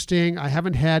interesting. I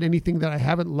haven't had anything that I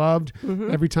haven't loved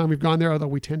every time we've gone there, although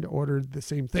we tend to order the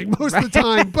same thing most of the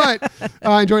time. But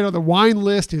I enjoyed it. The wine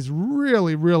list is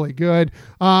really, really good.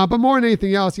 But more than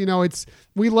anything else,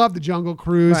 we love the Jungle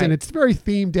Cruise, Right. and it's very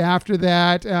themed after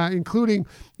that, including,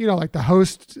 like the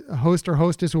host or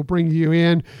hostess will bring you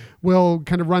in, will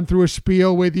kind of run through a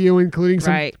spiel with you, including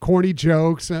some Right. corny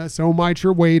jokes. So might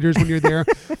your waiters when you're there.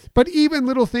 But even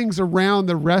little things around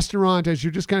the restaurant as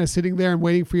you're just kind of sitting there and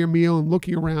waiting for your meal and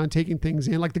looking around, taking things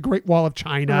in, like the Great Wall of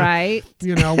China. Right.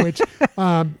 Which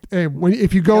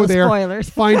if you go No there, spoilers.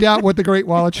 find out what the Great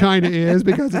Wall of China is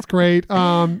because it's great.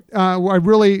 I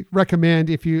really recommend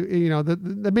if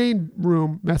the main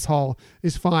room, mess hall,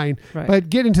 is fine, Right. but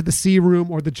get into the sea room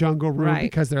or the jungle room Right.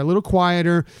 because they're a little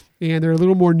quieter and they're a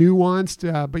little more nuanced,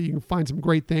 but you can find some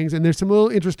great things. And there's some little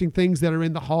interesting things that are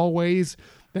in the hallways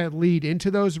that lead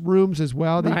into those rooms as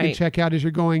well that you can Right. check out as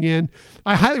you're going in.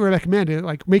 I highly recommend it.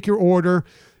 Like, make your order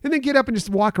and then get up and just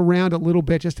walk around a little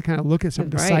bit just to kind of look at some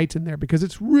of the Right. sites in there because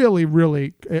it's really,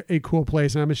 really a cool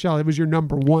place. And Michelle, it was your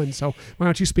number 1, so why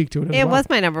don't you speak to it as It well? was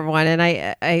my number 1, and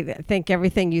I think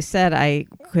everything you said I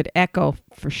could echo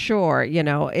for sure.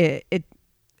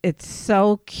 It's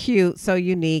so cute, so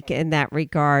unique in that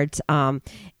regards, and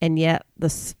yet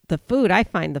the food, I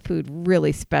find the food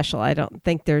really special. I don't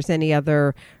think there's any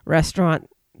other restaurant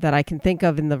that I can think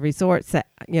of in the resorts that,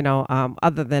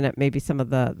 other than it maybe some of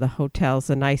the hotels,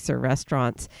 the nicer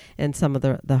restaurants and some of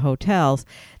the hotels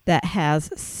that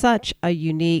has such a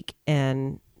unique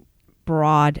and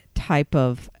broad type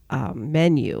of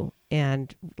menu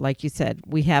And like you said,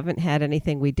 we haven't had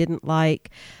anything we didn't like.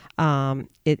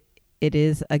 It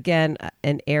is, again,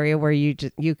 an area where you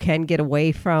can get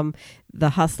away from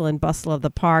the hustle and bustle of the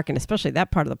park, and especially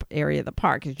that part of the area of the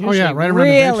park is usually right around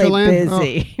really Adventureland.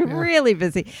 busy, Oh, yeah. really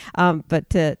busy. But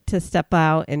to step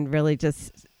out and really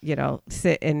just,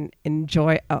 sit and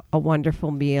enjoy a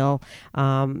wonderful meal.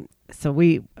 So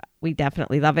we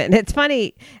definitely love it. And it's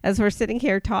funny, as we're sitting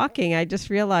here talking, I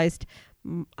just realized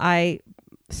I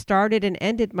started and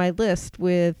ended my list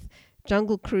with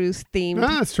Jungle Cruise themed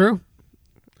That's true.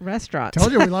 restaurants.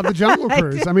 Told you we love the Jungle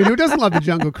Cruise. I mean, who doesn't love the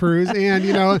Jungle Cruise? And,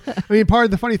 part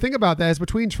of the funny thing about that is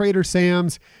between Trader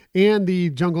Sam's and the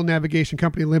Jungle Navigation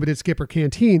Company Limited Skipper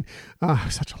Canteen,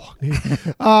 such a long name,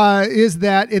 is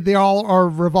that they all are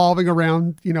revolving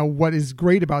around, what is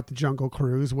great about the Jungle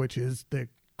Cruise, which is the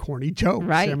corny jokes.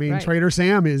 Right, I mean, right. Trader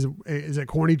Sam is a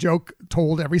corny joke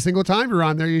told every single time you're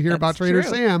on there. You hear about That's Trader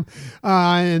true. Sam,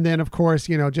 and then of course,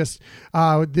 the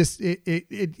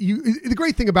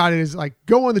great thing about it is like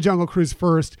go on the Jungle Cruise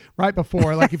first, right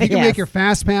before. Like if you can Yes. make your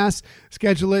fast pass,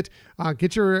 schedule it,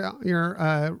 get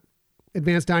your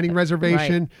advanced dining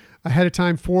reservation ahead of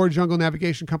time for Jungle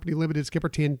Navigation Company Limited Skipper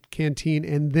Canteen,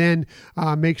 and then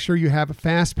make sure you have a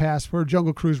fast pass for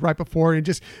Jungle Cruise right before, and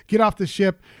just get off the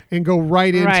ship and go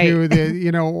right into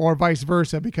the, or vice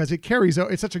versa, because it carries.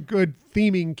 It's such a good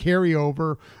theming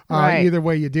carryover. Right. Either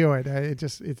way you do it,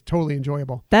 it's totally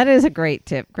enjoyable. That is a great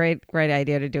tip. Great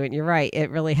idea to do it. And you're right. It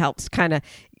really helps kind of,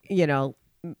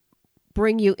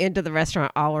 bring you into the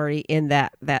restaurant already in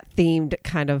that themed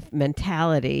kind of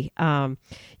mentality. The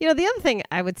other thing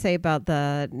I would say about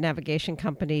the Navigation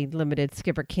Company Limited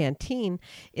Skipper Canteen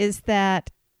is that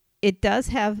it does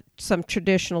have some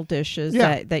traditional dishes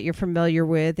that you're familiar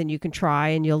with and you can try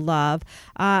and you'll love.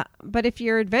 But if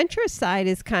your adventurous side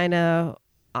is kind of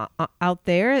out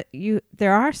there,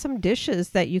 there are some dishes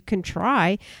that you can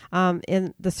try,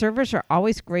 and the servers are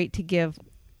always great to give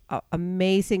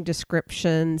amazing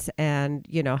descriptions and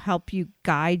help you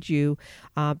guide you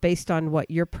based on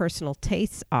what your personal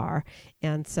tastes are,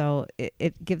 and so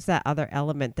it gives that other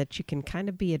element that you can kind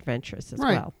of be adventurous as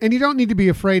well. And you don't need to be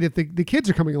afraid if the kids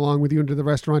are coming along with you into the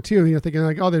restaurant too. Thinking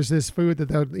like, oh, there's this food that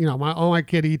my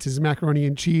kid eats is macaroni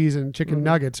and cheese and chicken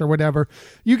nuggets or whatever.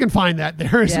 You can find that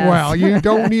there as well. You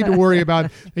don't need to worry about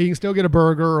it. You can still get a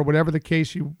burger or whatever the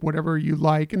case, whatever you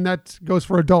like, and that goes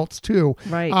for adults too.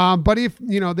 Right. But if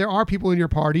there are people in your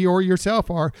party or yourself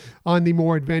are on the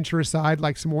more adventurous side,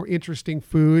 like some more interesting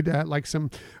food, like some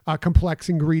complex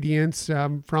ingredients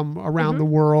from around the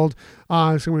world,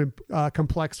 some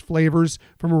complex flavors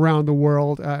from around the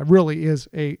world, really is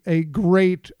a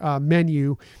great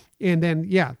menu. And then,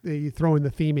 you throw in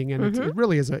the theming, and it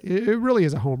really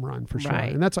is a home run for sure.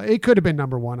 Right. And it could have been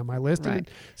number one on my list. Right. And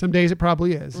some days it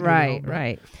probably is.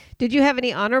 Right. Did you have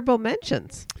any honorable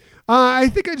mentions? I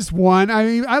think I just won. I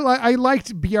mean, I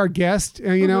liked Be Our Guest. I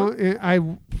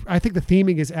think the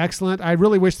theming is excellent. I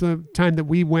really wish the time that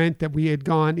we went that we had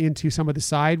gone into some of the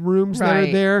side rooms that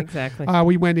are there. Exactly.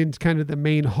 We went into kind of the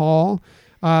main hall,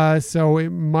 so we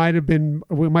might have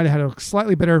had a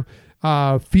slightly better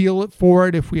feel for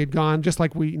it if we had gone just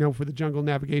like we for the Jungle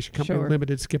Navigation Company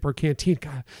Limited Skipper Canteen.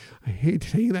 God, I hate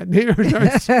saying that name.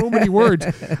 There's so many words.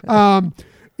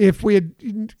 If we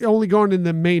had only gone in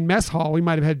the main mess hall, we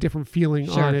might have had a different feeling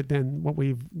on it than what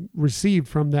we've received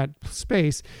from that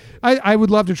space. I would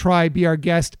love to try Be Our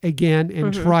Guest again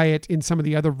and try it in some of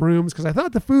the other rooms, because I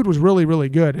thought the food was really, really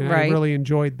good, and I really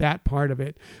enjoyed that part of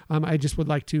it. I just would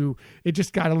like to. It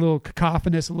just got a little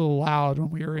cacophonous, a little loud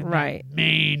when we were in the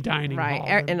main dining hall.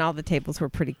 And all the tables were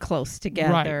pretty close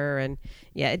together, and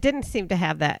it didn't seem to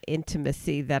have that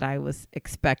intimacy that I was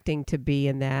expecting to be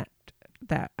in that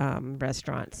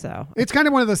restaurant. So it's kind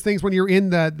of one of those things when you're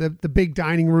in the big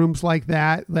dining rooms like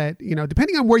that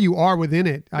depending on where you are within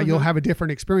it, you'll have a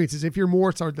different experiences. If you're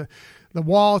more sort of the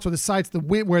walls or the sides,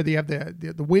 where they have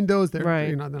the windows, they're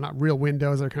they're not real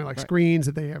windows, they're kind of like screens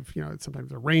that they have,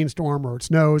 sometimes a rainstorm or it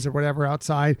snows or whatever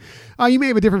outside, you may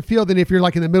have a different feel than if you're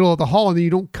like in the middle of the hall and then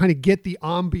you don't kind of get the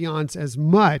ambiance as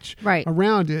much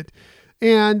around it.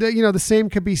 And, the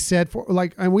same could be said for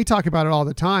and we talk about it all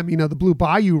the time, the Blue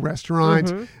Bayou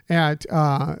restaurant at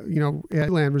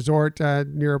Land Resort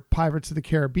near Pirates of the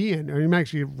Caribbean. I mean,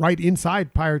 actually right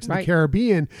inside Pirates of the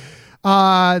Caribbean.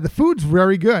 The food's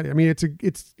very good. I mean, it's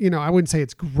I wouldn't say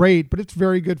it's great, but it's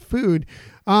very good food.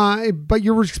 But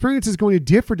your experience is going to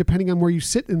differ depending on where you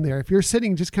sit in there. If you're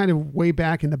sitting just kind of way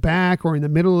back in the back or in the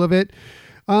middle of it,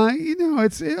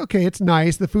 It's okay. It's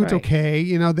nice. The food's Right. okay.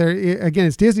 Again,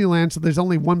 it's Disneyland, so there's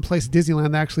only one place at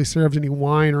Disneyland that actually serves any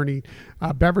wine or any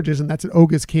beverages, and that's at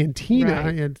Oga's Cantina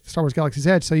Right. at Star Wars Galaxy's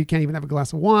Edge. So you can't even have a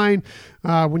glass of wine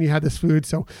when you have this food.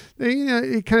 So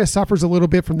it kind of suffers a little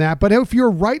bit from that. But if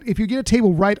you get a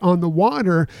table right on the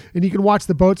water and you can watch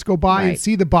the boats go by and Right.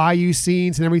 see the bayou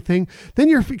scenes and everything, then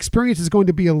your experience is going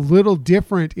to be a little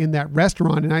different in that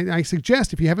restaurant. And I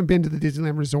suggest if you haven't been to the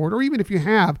Disneyland Resort, or even if you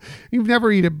have, you've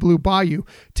never eaten at Blue Bayou,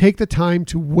 take the time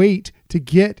to wait to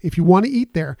get, if you want to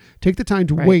eat there, take the time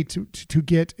to Right. wait to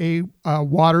get a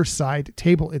waterside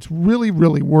table. It's really,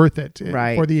 really worth it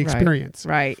Right, for the right, experience.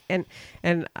 Right.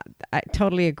 And I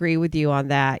totally agree with you on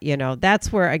that.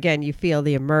 That's where, again, you feel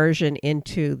the immersion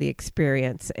into the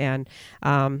experience. And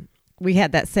we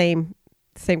had that same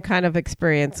kind of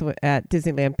experience at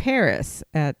Disneyland Paris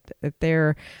at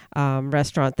their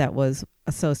restaurant that was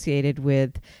associated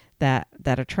with that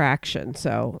attraction.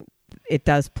 So it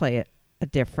does play a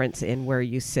difference in where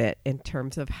you sit in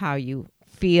terms of how you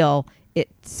feel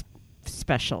its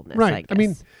specialness. Right. I guess. I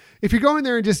mean, if you go in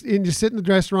there and just sit in the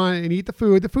restaurant and eat the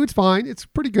food's fine. It's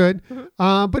pretty good,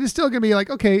 but it's still gonna be like,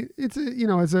 okay, it's a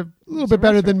little bit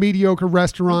better than mediocre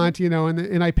restaurant,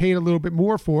 and I paid a little bit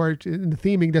more for it, and the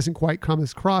theming doesn't quite come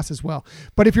across as well.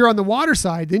 But if you're on the water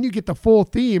side, then you get the full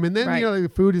theme, and then Right. the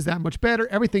food is that much better.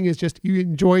 Everything is just, you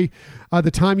enjoy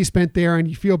the time you spent there, and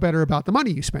you feel better about the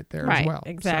money you spent there right, as well.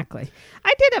 Exactly.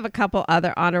 I did have a couple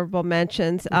other honorable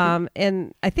mentions,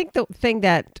 and I think the thing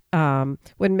that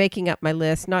when making up my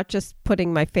list, not just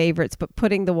putting my favorites, but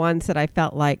putting the ones that I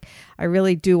felt like I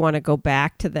really do want to go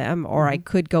back to them, or I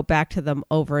could go back to them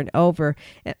over and over.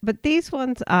 But these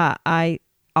ones I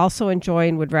also enjoy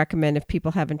and would recommend if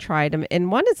people haven't tried them. And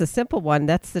one is a simple one.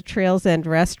 That's the Trails End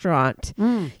Restaurant,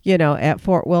 at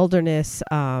Fort Wilderness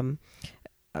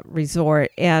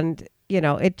Resort. And,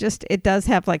 it does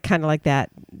have kind of like that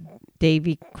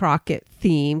Davy Crockett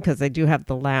theme, because they do have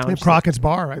the lounge. And Crockett's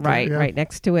Bar, right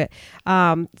next to it.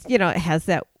 It has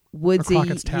that woodsy,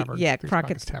 Crockett's Tavern. yeah, I think it's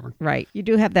Crockett's Tavern. Right, you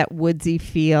do have that woodsy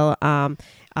feel.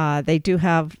 They do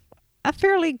have a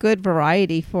fairly good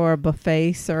variety for a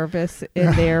buffet service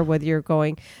in there. Whether you're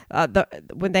going,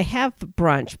 when they have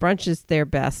brunch is their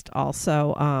best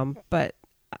also. But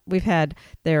we've had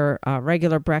their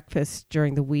regular breakfast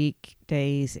during the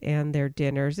weekdays and their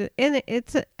dinners, and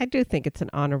I do think it's an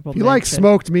honorable. If you like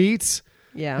smoked meats,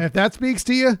 yeah, if that speaks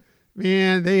to you,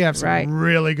 man, they have some Right.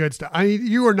 really good stuff. I mean,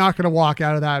 you are not going to walk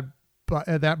out of that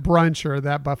brunch or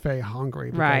that buffet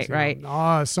hungry. Because, Right.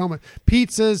 So much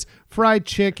pizzas, fried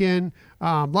chicken,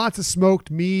 lots of smoked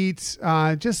meats,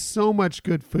 just so much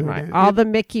good food. right. And- All the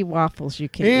Mickey waffles you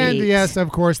can and eat. yes, of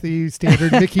course, the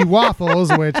standard Mickey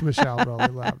waffles, which Michelle really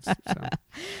loves. So.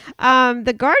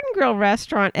 The Garden Grill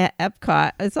restaurant at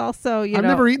Epcot is also, I've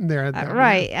never eaten there.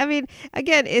 right. I mean,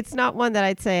 again, it's not one that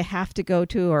I'd say I have to go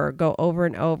to or go over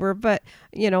and over, but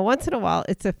once in a while,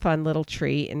 it's a fun little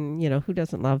treat, and who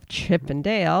doesn't love Chip and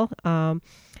Dale?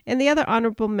 And the other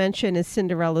honorable mention is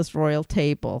Cinderella's Royal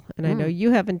Table, and I know you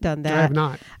haven't done that. I have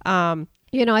not.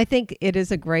 I think it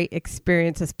is a great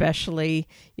experience, especially,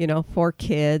 for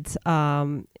kids.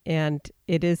 And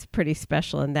it is pretty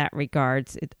special in that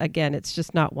regards. It's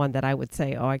just not one that I would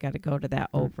say, I got to go to that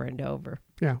over and over.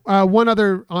 Yeah. One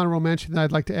other honorable mention that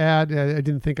I'd like to add, I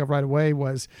didn't think of right away,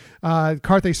 was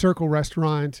Carthay Circle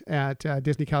Restaurant at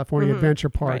Disney California Adventure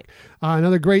Park. Right.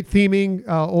 Another great theming,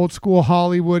 old school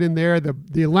Hollywood in there.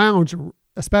 The lounge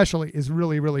especially is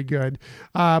really, really good.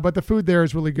 But the food there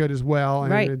is really good as well,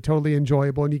 and totally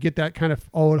enjoyable. And you get that kind of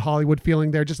old Hollywood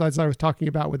feeling there, just as I was talking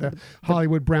about with the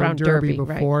Hollywood Brown Derby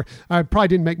before. Right. I probably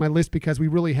didn't make my list because we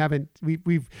really haven't,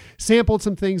 we've sampled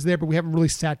some things there, but we haven't really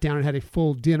sat down and had a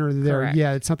full dinner there Correct.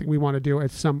 yet. It's something we want to do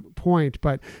at some point,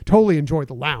 but totally enjoyed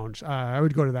the lounge. I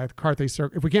would go to that Carthay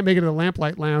Circle. If we can't make it to the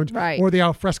Lamplight Lounge or the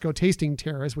Alfresco Tasting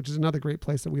Terrace, which is another great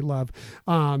place that we love,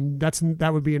 that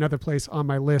would be another place on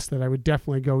my list that I would definitely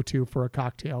go to for a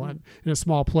cocktail and a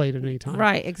small plate at any time.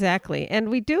 Right, exactly. And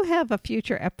we do have a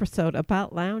future episode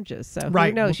about lounges. So who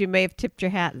Right. knows? You may have tipped your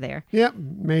hat there. Yep,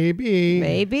 maybe.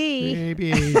 Maybe.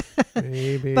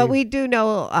 Maybe. But we do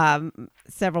know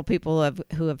several people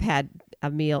who have had a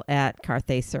meal at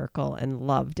Carthay Circle and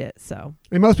loved it. So,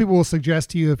 and most people will suggest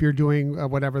to you, if you're doing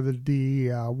whatever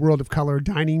the World of Color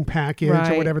dining package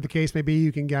or whatever the case may be,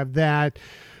 you can have that,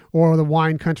 or the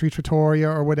Wine Country Trattoria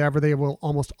or whatever. They will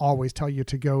almost always tell you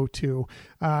to go to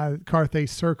Carthay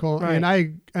Circle. Right. And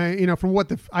I from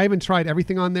what I haven't tried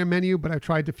everything on their menu, but I've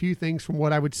tried a few things from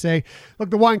what I would say. Look,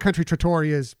 the Wine Country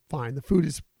Trattoria is fine. The food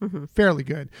is fairly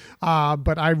good.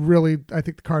 But I think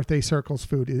the Carthay Circle's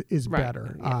food is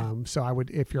better. Yeah. So I would,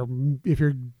 if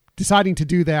you're deciding to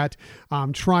do that,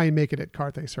 try and make it at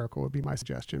Carthay Circle would be my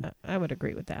suggestion. I would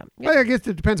agree with that. Well, I guess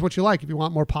it depends what you like. If you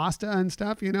want more pasta and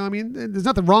stuff, I mean, there's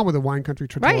nothing wrong with the Wine Country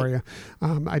Trattoria.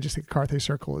 Right. I just think Carthay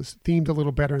Circle is themed a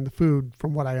little better, and the food,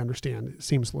 from what I understand, it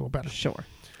seems a little better. Sure.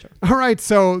 All right,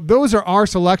 so those are our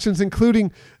selections,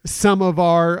 including some of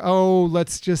our,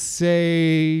 let's just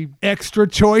say, extra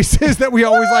choices that we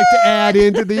always like to add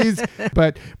into these.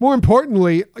 But more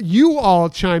importantly, you all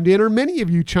chimed in, or many of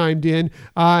you chimed in,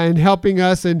 and helping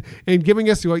us and giving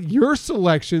us what your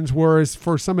selections were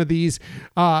for some of these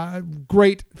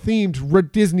great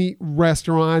themed Disney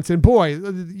restaurants. And boy,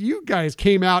 you guys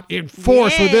came out in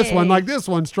force with this one. Like, this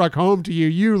one struck home to you.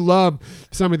 You love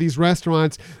some of these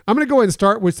restaurants. I'm going to go ahead and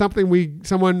start with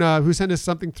someone who sent us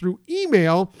something through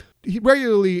email. He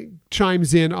regularly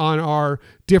chimes in on our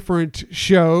different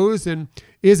shows and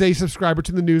is a subscriber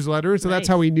to the newsletter. So that's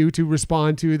how we knew to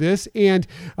respond to this. And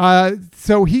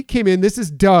so he came in. This is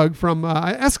Doug from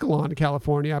Escalon,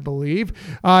 California, I believe.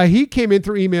 He came in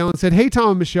through email and said, "Hey, Tom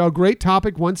and Michelle, great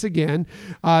topic once again.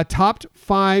 Top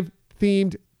 5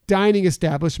 themed dining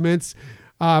establishments."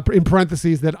 In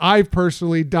parentheses, that I've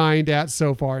personally dined at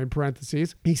so far, in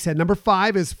parentheses. He said number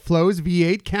 5 is Flo's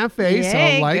V8 Cafe.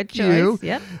 Yay, so like good choice. you.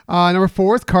 Yep. Number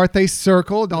 4 is Carthay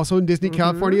Circle, also in Disney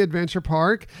California Adventure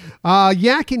Park.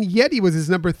 Yak and Yeti was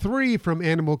his number 3 from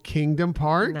Animal Kingdom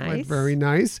Park. Nice. Very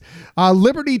nice.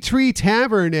 Liberty Tree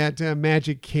Tavern at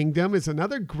Magic Kingdom is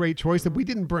another great choice that we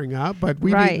didn't bring up, but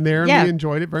we've eaten there and we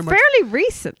enjoyed it very much. Fairly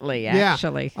recently,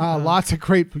 actually. Lots of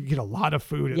great, you get a lot of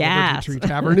food at Yes. Liberty Tree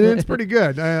Tavern, and it's pretty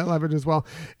good. I love it as well.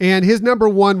 And his number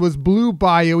 1 was Blue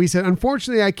Bayou. He said,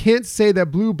 "Unfortunately, I can't say that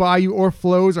Blue Bayou or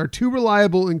Flo's are too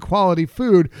reliable in quality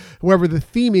food. However, the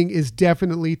theming is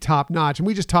definitely top notch." And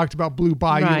we just talked about Blue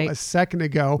Bayou a second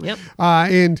ago. Yep.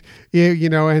 And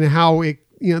how it,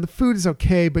 the food is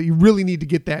okay, but you really need to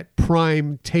get that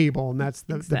prime table, and that's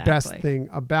the best thing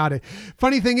about it.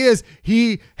 Funny thing is,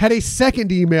 he had a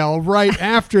second email right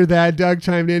after that. Doug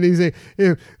chimed in. He said,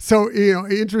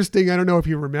 interesting. I don't know if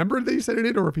you remembered that you sent it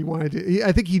in, or if he wanted to.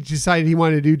 I think he decided he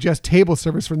wanted to do just table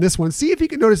service from this one. See if you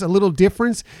can notice a little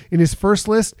difference in his first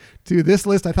list to this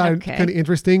list. I thought it kind of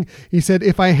interesting. He said,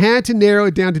 "If I had to narrow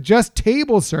it down to just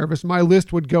table service, my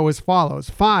list would go as follows: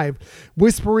 5,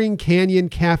 Whispering Canyon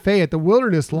Cafe at the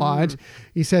Wilderness Lodge."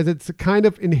 He says it's a kind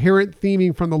of inherent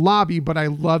theming from the lobby, but I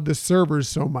love the servers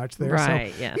so much there.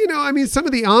 Right, so, I mean, some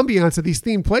of the ambiance of these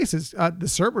themed places, the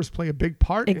servers play a big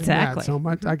part in that so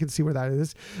much. I can see where that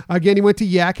is. Again, he went to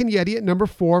Yak and Yeti at number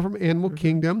 4 from Animal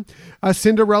Kingdom.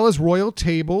 Cinderella's Royal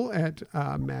Table at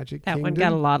Magic Kingdom. That one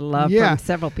got a lot of love from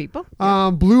several people.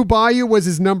 Blue Bayou was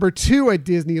his number 2 at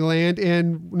Disneyland,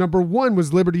 and number 1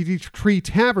 was Liberty Tree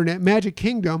Tavern at Magic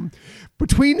Kingdom.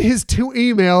 Between his 2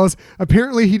 emails,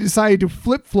 apparently he decided to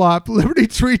flip-flop Liberty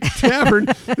Tree Tavern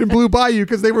and Blue Bayou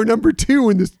because they were number 2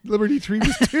 and this Liberty Tree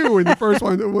was 2 in the first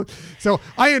one. So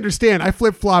I understand. I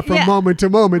flip-flop from moment to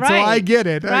moment, so I get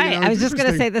it. Right. I was just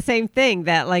going to say the same thing,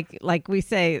 that like we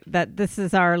say that this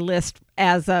is our list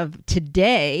as of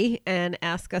today, and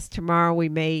ask us tomorrow. We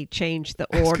may change the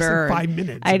order. 5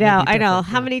 minutes. I know.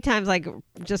 How many times,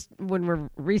 just when we're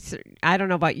I don't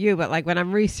know about you, but when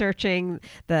I'm researching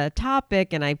the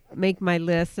topic and I make my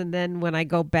list, and then when I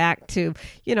go back to,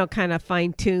 kind of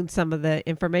fine tune some of the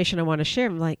information I want to share,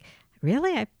 I'm like,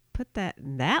 really? I put that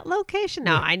in that location?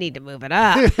 No, I need to move it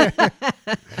up.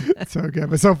 So good,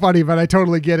 but so funny, but I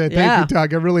totally get it. Thank you,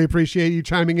 Doug. I really appreciate you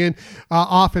chiming in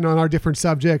often on our different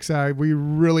subjects. We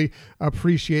really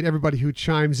appreciate everybody who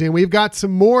chimes in. We've got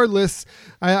some more lists.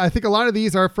 I think a lot of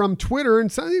these are from Twitter,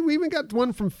 and we even got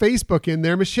one from Facebook in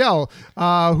there. Michelle,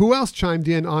 who else chimed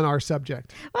in on our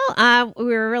subject? Well, we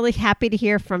were really happy to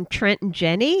hear from Trent and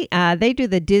Jenny. They do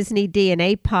the Disney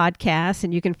DNA podcast,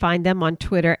 and you can find them on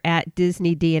Twitter at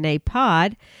Disney DNA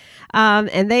Pod.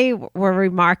 And they were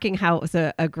remarking how it was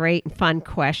a great and fun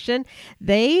question.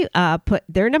 They put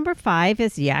their number 5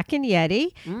 is Yak and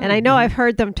Yeti. And I know I've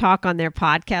heard them talk on their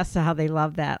podcast how they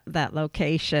love that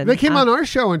location. They came on our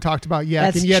show and talked about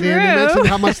Yak and Yeti. True. And they mentioned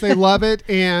how much they love it,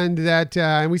 and that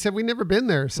and we said we've never been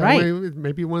there. So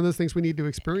maybe one of those things we need to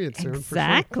experience soon.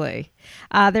 Exactly.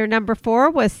 Their number 4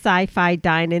 was Sci-Fi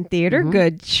Dine-In Theater.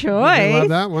 Good choice. I love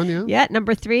that one, yeah. Yeah,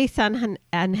 number 3, San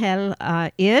Angel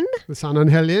Inn. The San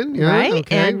Angel Inn, yeah. Right.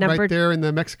 Okay. And right there in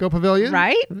the Mexico Pavilion.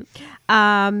 Right.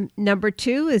 Number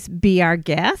 2 is Be Our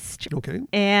Guest. Okay.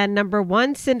 And number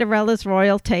 1, Cinderella's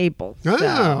Royal Table.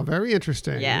 Oh, very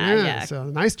interesting. Yeah. So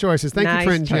nice choices. Thank you,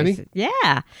 friend Jenny.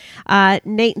 Yeah.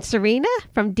 Nate and Serena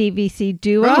from DVC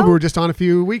Duo. Who were just on a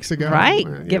few weeks ago.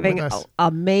 Right. Giving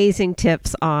amazing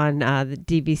tips on the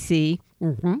DVC.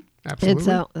 Absolutely. And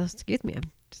so, excuse me,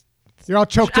 I'm You're all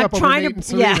choked I'm up over trying Nate to- and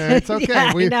Serena. yeah. It's okay.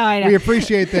 Yeah, we, I know. we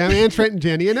appreciate them, and Trent and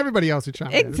Jenny and everybody else who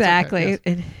chimed in. It's okay, Exactly.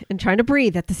 yes. And trying to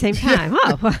breathe at the same time.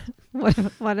 Oh,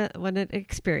 what an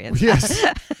experience. Yes.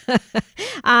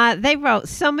 They wrote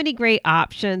so many great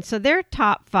options. So their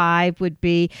top 5 would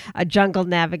be a Jungle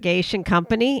Navigation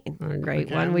Company. Great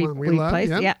Okay, one. one we love,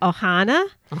 placed. yep. Yeah. Ohana.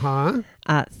 Uh-huh.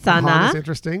 Sana. Ohana's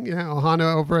interesting. Yeah.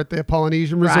 Ohana over at the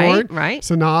Polynesian Right, Resort. right.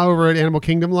 Sanaa over at Animal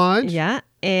Kingdom Lodge. Yeah.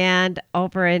 And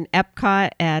over in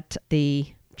Epcot at the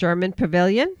German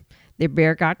Pavilion, the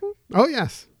Beer Garden. Oh,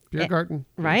 yes. Beer Garden.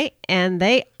 Right. And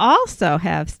they also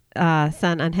have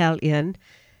San Angel Inn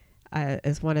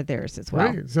as one of theirs as well.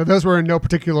 Right. So those were in no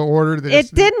particular order. It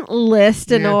didn't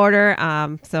list an Yeah.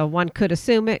 order, so one could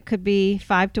assume it could be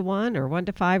 5 to 1 or 1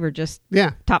 to 5 or just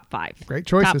Yeah. top 5. Great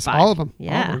choices. Top 5. All of them.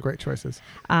 Yeah. All of them are great choices.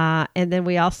 And then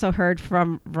we also heard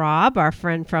from Rob, our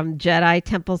friend from Jedi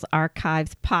Temples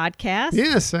Archives podcast.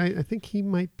 Yes. I think he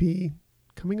might be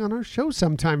coming on our show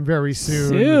sometime very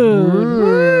soon. Woo,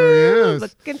 Ooh, yes.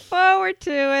 Looking forward to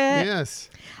it. Yes.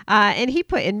 And he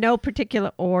put in no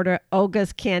particular order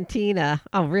Olga's Cantina.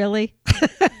 Oh, really?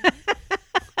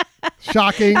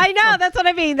 Shocking. I know. That's what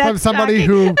I mean. That's From somebody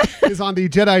shocking. who is on the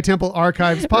Jedi Temple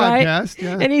Archives Right? podcast.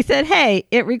 Yeah. And he said, hey,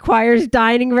 it requires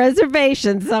dining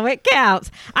reservations, so it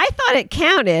counts. I thought it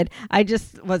counted. I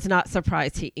just was not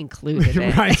surprised he included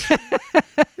it. Right.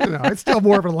 It's still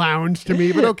more of a lounge to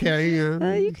me, but okay.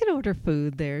 Yeah, You can order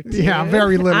food there, too. Yeah,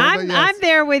 very little, but I'm, yes. I'm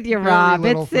there with you, Very Rob.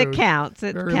 little It food. counts.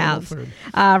 It Very counts. little food.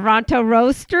 Ronto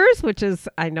Roasters, which is,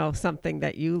 I know, something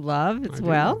that you love as do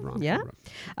well. love Ronto Yeah.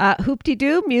 Roasters.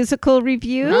 Hoop-de-doo musical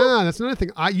review. That's another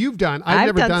thing you've done. I've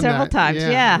never done several that. times.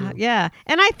 Yeah.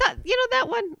 And I thought, that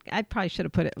one, I probably should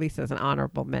have put at least as an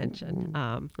honorable mention.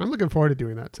 I'm looking forward to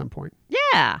doing that at some point.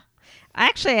 Yeah.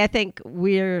 Actually, I think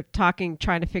we're trying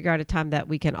to figure out a time that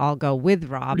we can all go with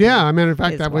Rob. Yeah, I mean, in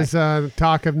fact, his that was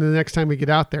talk of the next time we get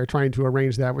out there, trying to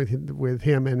arrange that with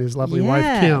him and his lovely wife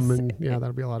Yes. Kim, and yeah,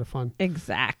 that'll be a lot of fun.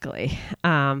 Exactly.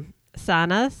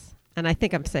 Sana's, and I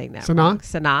think I'm saying that Sanaa? wrong.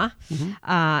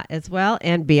 Sanaa, as well,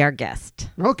 and Be Our Guest.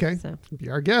 Okay, So- be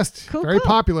our guest. Cool, Very cool.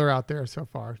 popular out there so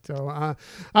far. So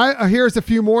here's a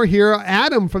few more here.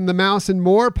 Adam from the Mouse and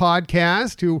More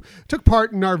podcast, who took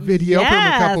part in our video from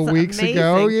a couple Yes, weeks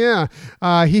ago. amazing.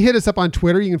 Yeah, he hit us up on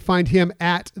Twitter. You can find him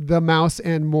at the Mouse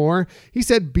and More. He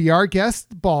said, "Be Our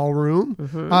Guest Ballroom,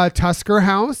 Tusker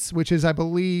House, which is, I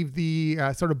believe, the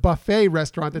sort of buffet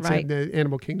restaurant that's Right. in the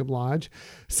Animal Kingdom Lodge.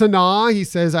 Sanaa, he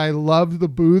says, I love the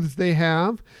booths they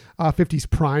have. 50s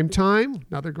Prime Time,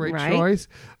 another great Right. choice.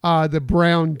 The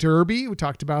Brown Derby, we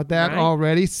talked about that Right.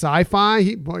 already.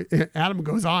 Sci-fi, Adam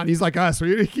goes on. He's like us.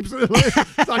 He keeps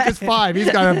it's like his 5. He's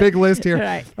got a big list here.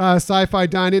 Right. Sci-fi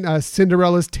dining,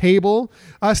 Cinderella's Table,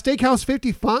 Steakhouse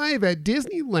 55 at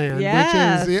Disneyland,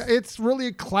 Yes. which is it's really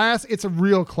a class. It's a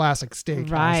real classic steakhouse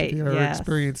Right, if you ever yes.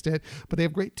 experienced it. But they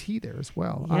have great tea there as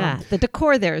well. Yeah. The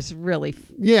decor there is really,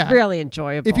 Yeah. really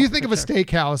enjoyable. If you think for of a sure.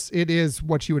 steakhouse, it is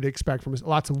what you would expect from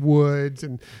lots of woods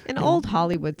and An old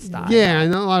Hollywood style. yeah,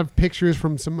 and a lot of pictures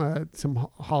from some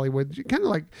Hollywood, kind of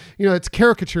like it's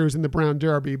caricatures in the Brown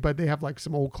Derby, but they have like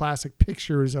some old classic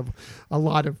pictures of a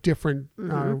lot of different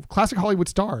classic Hollywood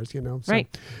stars. So.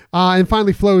 Right. And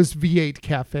finally, Flo's V8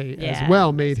 Cafe as Yeah.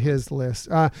 well made his list.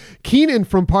 Keenan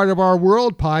from Part of Our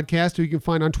World podcast, who you can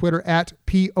find on Twitter at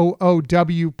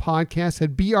POOW podcast,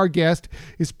 said, "Be Our Guest"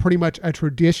 is pretty much a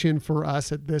tradition for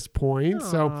us at this point.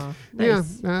 So Aw,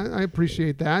 nice. I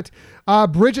appreciate that.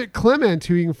 Bridget Clement,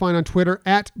 who you can find on Twitter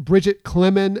at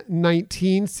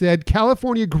BridgetClemen19, said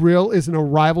California Grill is an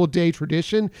arrival day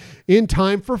tradition in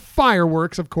time for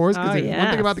fireworks, of course. Because Oh, one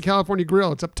yes. thing about the California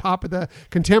Grill, it's up top of the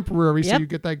Contemporary, so Yep. you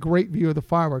get that great view of the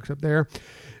fireworks up there.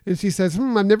 And she says,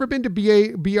 I've never been to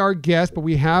be our guest, but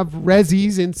we have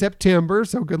Rezzies in September,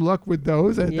 so good luck with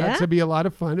those. That Yeah. should be a lot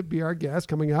of fun to be our guest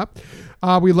coming up.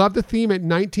 We love the theme at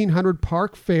 1900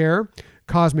 Park Fair.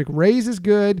 Cosmic Rays is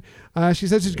good. She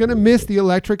says she's going to miss the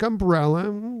electric umbrella.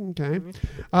 Okay.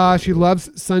 She loves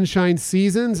Sunshine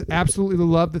Seasons. Absolutely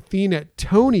love the theme at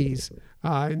Tony's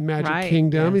in Magic Right,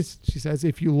 Kingdom. yes. She says,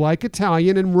 if you like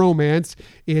Italian and romance,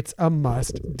 it's a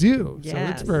must do. So it's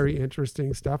Yes. very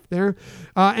interesting stuff there.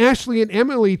 Ashley and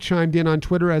Emily chimed in on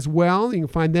Twitter as well. You can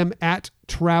find them at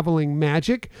Traveling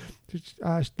Magic.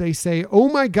 They say, "Oh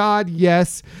my God,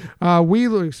 yes,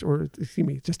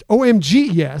 just OMG,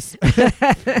 yes,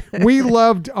 we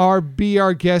loved our Be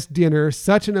Our Guest dinner.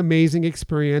 Such an amazing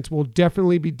experience. We'll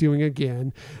definitely be doing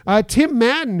again." Tim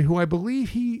Madden, who I believe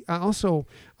he also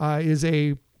is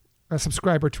a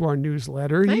subscriber to our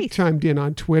newsletter, he Nice. chimed in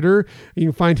on Twitter. You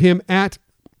can find him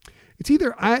it's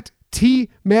either at T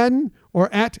Madden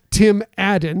or at Tim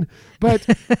Adden. But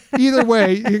either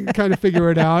way, you can kind of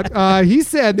figure it out. He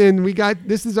said, and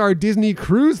this is our Disney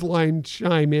Cruise Line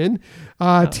chime in.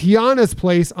 Tiana's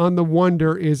Place on the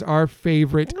Wonder is our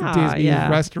favorite Disney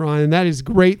restaurant. And that is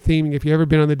great theming if you've ever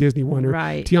been on the Disney Wonder.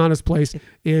 Right. Tiana's Place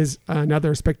is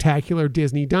another spectacular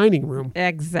Disney dining room.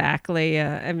 Exactly.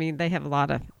 I mean, they have a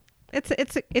lot of...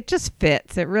 It just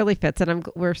fits. It really fits, and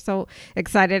we're so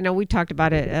excited. I know we talked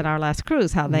about it at our last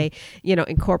cruise, how they,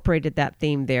 incorporated that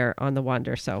theme there on the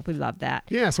Wonder. So we love that.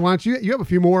 Yeah. So why don't you have a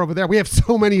few more over there? We have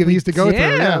so many of these to go through.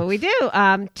 Yeah, we do.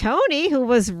 Tony, who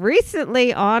was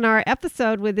recently on our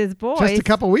episode with his boys, just a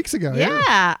couple weeks ago.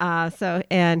 Yeah.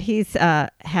 And he's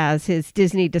has his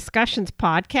Disney Discussions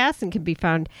podcast and can be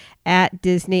found at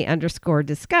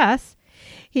Disney_discuss.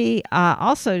 He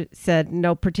also said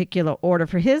no particular order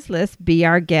for his list. Be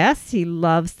our guest. He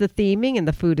loves the theming and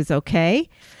the food is okay.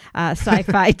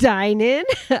 Sci-Fi Dine-In.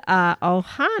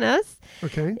 Ohana's.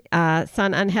 Okay.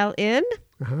 San Angel Inn.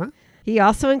 Uh-huh. He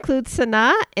also includes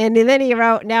Sanaa, and then he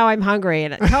wrote, "Now I'm hungry,"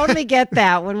 and I totally get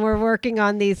that. When we're working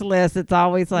on these lists, it's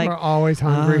always like we're always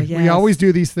hungry. Oh, yes. We always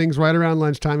do these things right around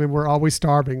lunchtime, and we're always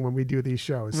starving when we do these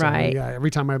shows. So, right. Yeah.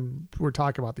 Every time we're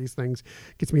talking about these things,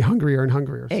 it gets me hungrier and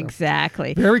hungrier. So.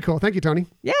 Exactly. Very cool. Thank you, Tony.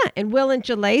 Yeah, and Will and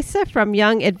Jalesa from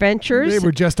Young Adventures. They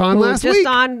were just on last week. Just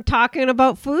on talking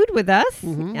about food with us.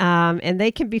 Mm-hmm. And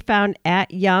they can be found at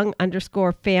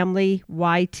young_family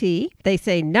YT. They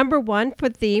say number one for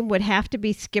theme would have to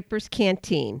be Skipper's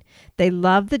Canteen. They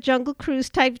love the Jungle Cruise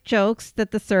type jokes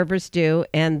that the servers do,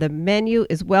 and the menu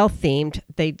is well themed.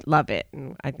 They love it.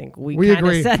 And I think we kind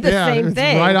of said the same it's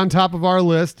thing. Right on top of our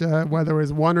list, whether it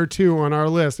was one or two on our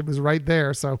list, it was right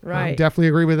there. So I definitely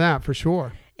agree with that for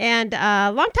sure. And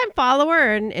longtime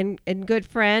follower and good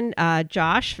friend,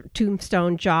 Josh,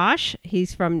 Tombstone Josh.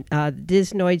 He's from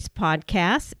Disnoids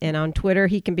podcast, and on Twitter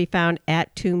he can be found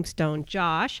at Tombstone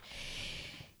Josh.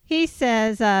 He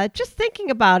says, just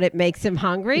thinking about it makes him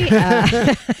hungry.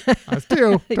 Us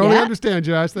too. Totally understand,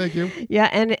 Josh. Thank you. Yeah,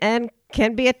 and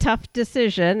can be a tough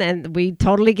decision, and we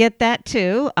totally get that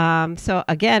too. So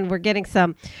again, we're getting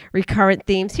some recurrent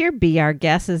themes here. Be Our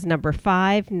Guest is number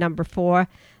 5. Number 4,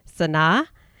 Sanaa.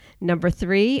 Number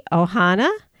 3,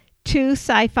 Ohana. 2,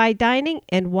 Sci-Fi Dining,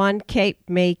 and 1, Cape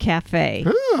May Cafe.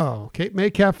 Oh, Cape May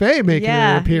Cafe making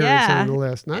an appearance on the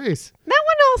list. Nice. That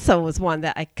one also was one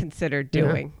that I considered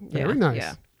doing. Yeah, very nice.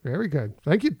 Yeah. Very good.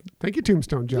 Thank you,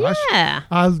 Tombstone Josh. Yeah.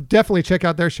 I'll definitely check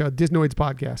out their show, Disnoids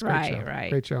Podcast. Great show. Right.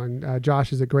 Great show. And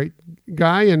Josh is a great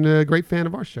guy and a great fan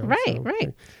of our show. Right.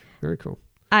 Okay. Very cool.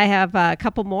 I have a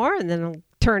couple more, and then I'll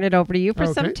turn it over to you for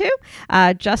some too.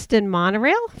 Justin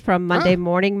Monorail from Monday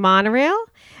Morning Monorail,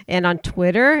 and on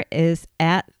Twitter is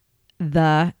at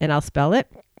and I'll spell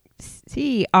it,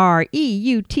 Creutz. I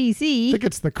think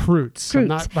it's the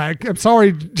Creutz. I'm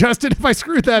sorry, Justin, if I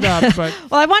screwed that up. But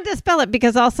well, I wanted to spell it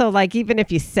because also, like, even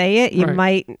if you say it, you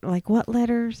might like what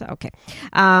letters. Okay,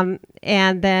 and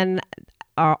then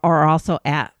or also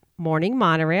at Morning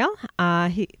Monorail.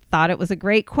 He thought it was a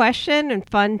great question and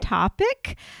fun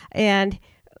topic, and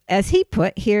as he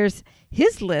put, here's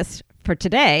his list for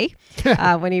today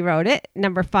when he wrote it.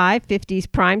 Number 5, 50s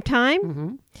Primetime.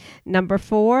 Mm-hmm. Number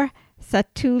 4,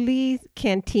 Satu'li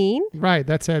Canteen. Right,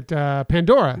 that's at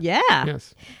Pandora. Yeah.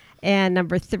 Yes. And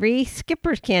number 3,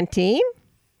 Skipper's Canteen.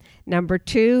 Number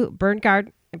 2, Beer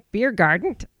Garden. Beer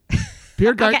Garden?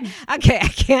 Okay, I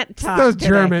can't talk. It's the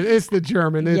German. It's the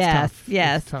German. It's tough.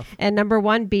 Yes. It's tough. And number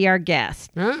 1, Be Our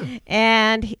Guest.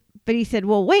 But he said,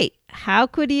 well, wait, how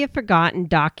could he have forgotten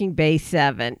Docking Bay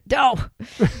 7? Oh!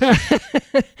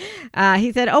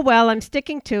 He said, oh, well, I'm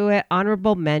sticking to it.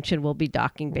 Honorable mention will be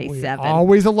Docking Bay 7.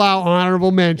 Always allow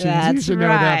honorable mentions. That's you should know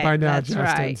that by now, That's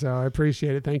Justin. Right. So I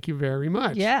appreciate it. Thank you very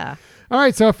much. Yeah. All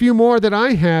right. So a few more that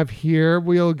I have here.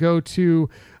 We'll go to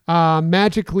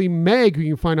Magically Meg, who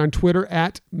you can find on Twitter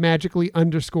at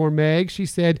magically_Meg. She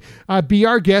said, be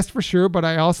our guest for sure, but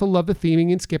I also love the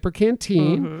theming in Skipper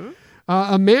Canteen. Mm-hmm.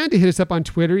 Amanda hit us up on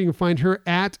Twitter. You can find her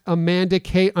at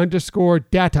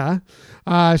AmandaK_Data.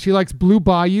 She likes Blue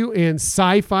Bayou and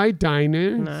Sci-Fi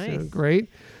Dine-In. Nice. So great.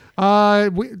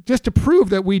 Just to prove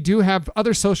that we do have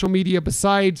other social media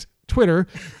besides Twitter,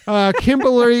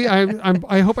 Kimberly,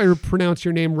 I hope I pronounced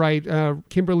your name right.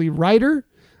 Kimberly Ryder.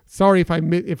 Sorry if I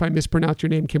mispronounced your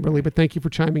name, Kimberly, but thank you for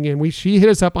chiming in. She hit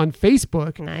us up on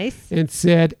Facebook. Nice. And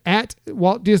said, at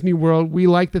Walt Disney World, we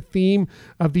like the theme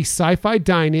of the Sci-Fi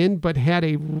Dine-In, but had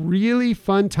a really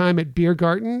fun time at Beer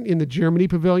Garden in the Germany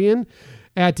Pavilion.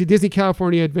 At Disney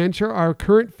California Adventure, our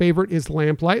current favorite is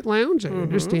Lamplight Lounge. I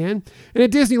understand. And at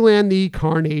Disneyland, the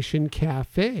Carnation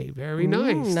Cafe. Very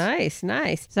nice.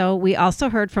 Nice. So we also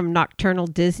heard from Nocturnal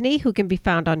Disney, who can be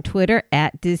found on Twitter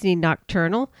at Disney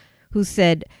Nocturnal, who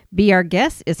said, "Be Our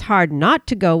Guest is hard not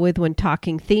to go with when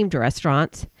talking themed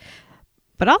restaurants,"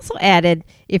 but also added,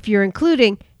 if you're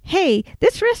including, "Hey,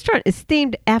 this restaurant is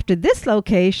themed after this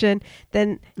location,"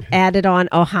 then added on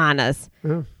Ohana's.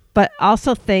 Oh. But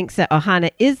also thinks that Ohana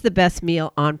is the best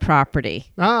meal on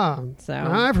property. So So,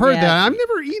 I've heard yeah. that. I've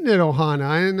never eaten at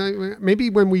Ohana, and maybe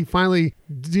when we finally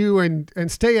do and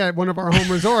stay at one of our home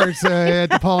resorts at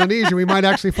the Polynesian, we might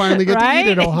actually finally get to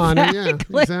eat at Ohana.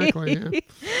 Exactly. Yeah, exactly.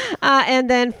 And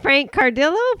then Frank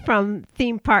Cardillo from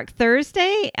Theme Park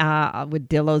Thursday with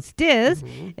Dillo's Diz,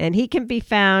 and he can be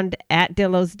found at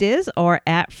Dillo's Diz or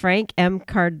at Frank M.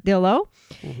 Cardillo,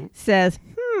 says,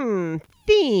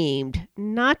 themed,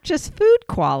 not just food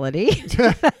quality.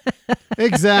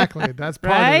 Exactly. That's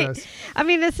part Right? of this. I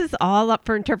mean, this is all up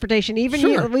for interpretation. Even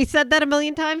Sure. we said that a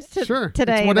million times Sure.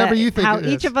 today. It's whatever that you think how it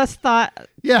each is. of us thought.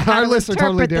 Yeah, how our to lists are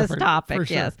totally interpret different. This topic, for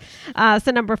sure. yes.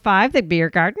 So number 5, the Beer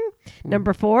Garden.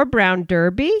 Number 4, Brown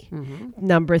Derby.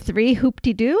 Number 3,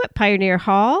 Hoop-Dee Doo at Pioneer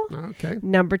Hall. Okay.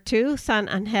 Number 2, San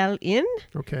Angel Inn.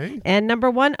 Okay. And number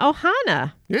 1,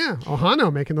 Ohana. Yeah.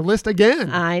 Ohana making the list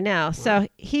again. I know. So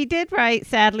he did write,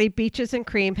 sadly, Beaches and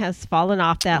Cream has fallen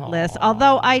off that list.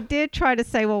 Although I did try to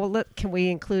say, well, look, can we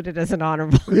include it as an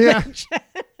honorable Yeah. mention?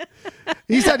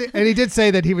 He said, and he did say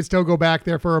that he would still go back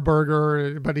there for a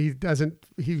burger, but he doesn't.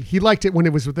 He liked it when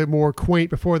it was the more quaint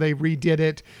before they redid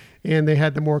it, and they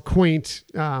had the more quaint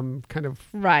kind of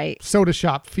Right. soda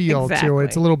shop feel to it. Exactly.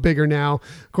 It's a little bigger now.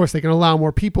 Of course, they can allow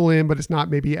more people in, but it's not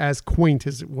maybe as quaint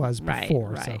as it was Right,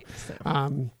 before. right.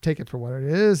 So take it for what it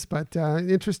is. But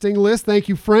interesting list. Thank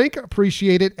you, Frank.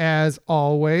 Appreciate it as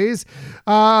always.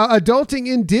 Adulting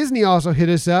in Disney also hit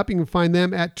us up. You can find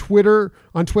them at Twitter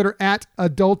at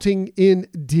Adulting in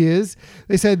Diz.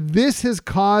 They said this has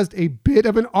caused a bit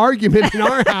of an argument in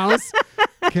our house.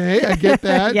 Okay, I get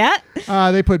that.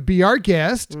 Yeah. They put Be Our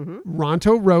Guest,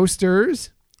 Ronto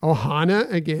Roasters,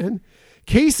 Ohana again.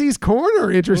 Casey's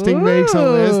Corner, interesting, makes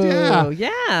a list. Yeah.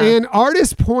 Yeah. And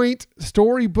Artist Point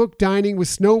Storybook Dining with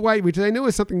Snow White, which I know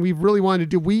is something we've really wanted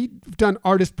to do. We've done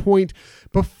Artist Point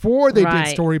before they Right.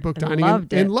 did Storybook And Dining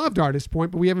loved it. and loved Artist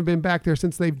Point, but we haven't been back there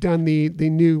since they've done the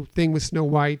new thing with Snow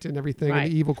White and everything, Right.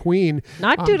 and the Evil Queen.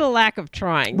 Not due to lack of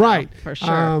trying. though, Right. for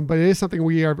sure. But it is something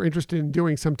we are interested in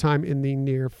doing sometime in the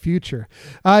near future.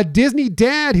 Disney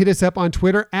Dad hit us up on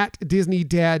Twitter at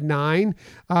DisneyDad9.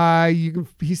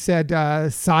 He said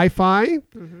Sci-Fi,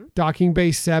 Docking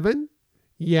Bay 7,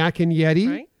 Yak and Yeti,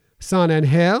 Right. San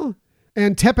Angel,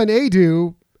 and Teppan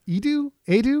Edu,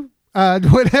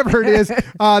 whatever it is,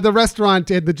 the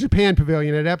restaurant at the Japan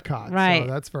Pavilion at Epcot. Right.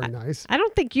 So that's very nice. I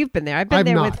don't think you've been there. I've been I've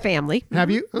there not. with family. Have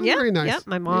you? Oh, yeah. very nice. Yeah.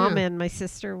 My mom Yeah. and my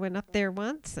sister went up there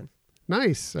once. And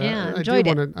Nice. Yeah, I enjoyed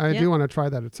it. I Yeah. do want to try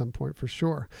that at some point for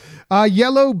sure.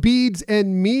 Yellow Beads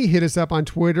and Me hit us up on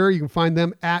Twitter. You can find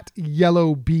them at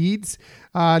Yellow Beads.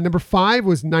 Number 5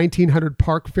 was 1900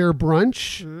 Park Fair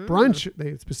Brunch. Brunch,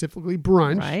 they specifically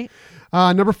brunch. Right.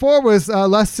 Number 4 was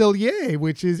Les Celliers,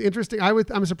 which is interesting.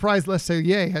 I'm surprised Les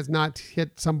Celliers has not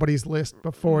hit somebody's list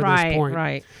before this point.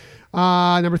 Right.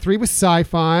 Number 3 was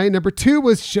Sci-Fi. Number 2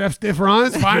 was Chef de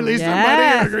France. Finally, Yes.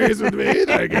 somebody agrees with me.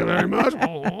 Thank you very much.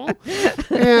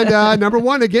 And number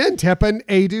 1 again, Teppan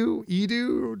Edu.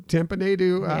 Teppan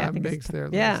Edu Yeah, I think makes their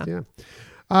yeah. list.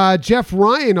 Yeah. Jeff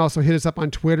Ryan also hit us up on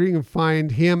Twitter. You can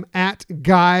find him at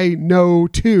Guy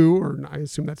No2, or I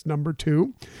assume that's number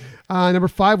 2. Number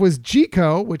 5 was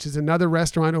Jico, which is another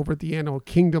restaurant over at the Animal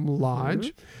Kingdom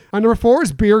Lodge. Number 4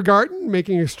 is Beer Garden,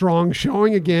 making a strong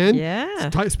showing again. Yeah.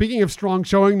 Speaking of strong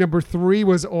showing, number 3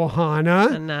 was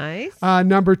Ohana. Nice.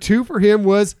 Number 2 for him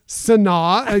was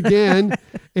Sanaa again.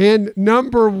 And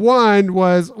number 1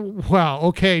 was, well,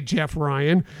 okay, Jeff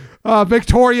Ryan,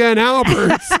 Victoria and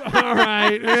Albert's. All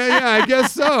right. Yeah, I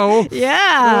guess so.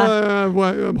 Yeah.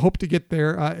 Well, I hope to get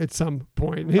there at some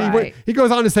point. Right. He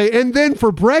goes on to say, and then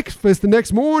for breakfast the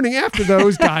next morning after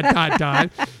those, ...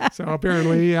 So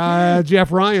apparently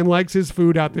Jeff Ryan likes his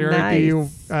food out there at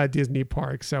the Disney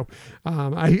park. So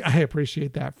I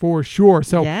appreciate that for sure.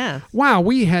 So Yes. wow,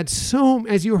 we had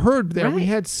as you heard there, we Right.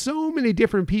 had so many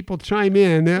different people chime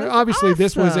in. Obviously,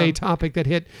 this was a awesome. topic that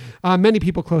hit many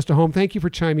people close to home. Thank you for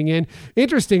chiming in.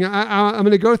 Interesting. I'm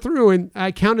going to go through and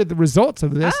I counted the results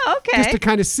of this Oh, okay. just to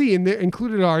kind of see, and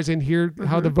included ours in here,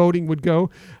 how the voting would go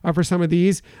for some of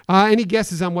these. Any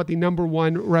guesses on what the number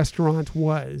 1 restaurant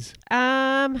was?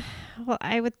 Well,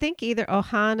 I would think either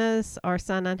Ohana's or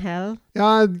San Angel.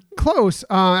 Close.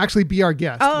 Actually, Be Our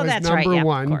Guest Oh, was that's number right. Yeah, of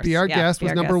one. course. Be Our Yeah, Guest Be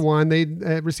was Our number Guest. one. They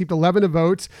received 11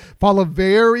 votes, followed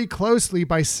very closely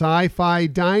by Sci-Fi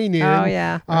Dine-In, Oh,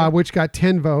 yeah. which got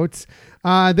 10 votes.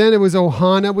 Then it was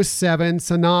Ohana with 7,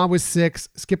 Sanaa was 6,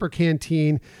 Skipper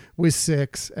Canteen was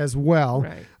 6 as well.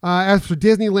 Right. As for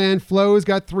Disneyland, Flo's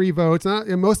got 3 votes.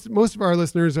 And most of our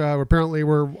listeners apparently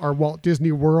were our Walt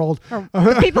Disney World. Or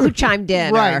the people who chimed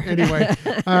in. Right. Are- Anyway,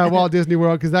 Walt Disney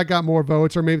World, because that got more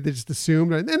votes, or maybe they just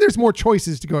assumed. And there's more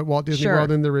choices to go at Walt Disney Sure. World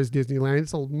than there is Disneyland.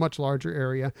 It's a much larger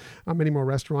area, many more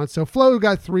restaurants. So Flo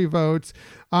got 3 votes.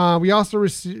 We also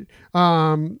received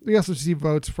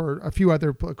votes for a few other,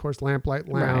 of course, Lamplight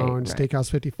Lounge, Right. Steakhouse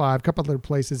 55, a couple other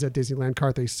places at Disneyland,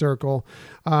 Carthay Circle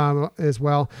as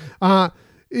well.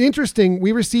 Interesting,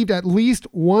 we received at least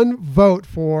 1 vote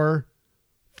for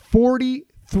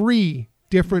 43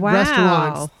 different Wow.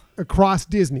 restaurants across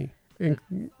Disney. And,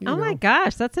 Oh my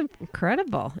gosh, that's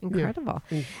incredible. Incredible.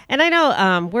 Yeah. And I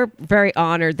know we're very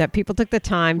honored that people took the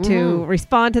time to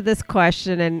respond to this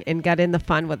question and got in the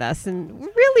fun with us. And we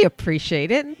really appreciate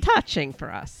it and touching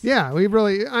for us. Yeah, we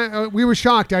really, we were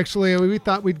shocked actually. We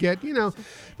thought we'd get,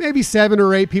 maybe 7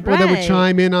 or 8 people that would Right.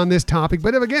 chime in on this topic.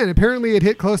 But again, apparently it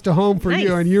hit close to home for you,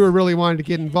 Nice. and you were really wanting to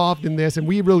get involved in this, and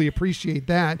we really appreciate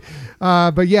that.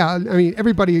 But yeah, I mean,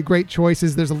 everybody had great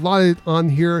choices. There's a lot on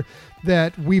here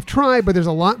that we've tried, but there's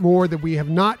a lot more that we have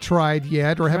not tried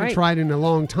yet or haven't Right. tried in a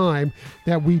long time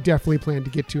that we definitely plan to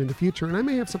get to in the future. And I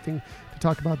may have something to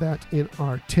talk about that in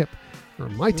our tip, or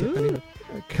my tip anyway,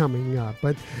 coming up.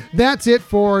 But that's it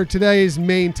for today's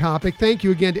main topic. Thank you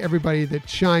again to everybody that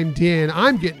chimed in.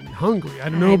 I'm getting hungry. I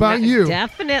don't know about you.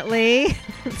 Definitely.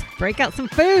 Let's break out some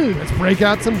food. Let's break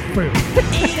out some food. Eat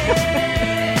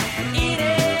it, eat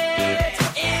it.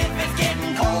 If it's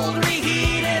getting cold,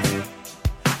 reheat it.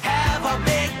 Have a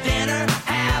big dinner,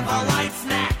 have a light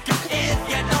snack. If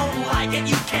you don't like it,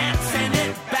 you can't send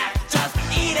it back. Just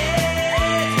eat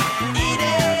it, eat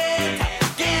it.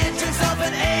 Get yourself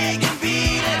an egg and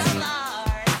beat it.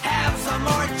 Have some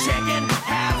more chicken,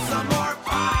 have some more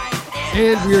pie.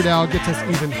 And Weird Al gets us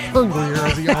even hungrier,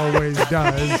 as he always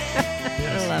does.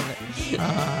 I love it.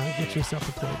 Get yourself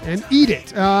a plate and eat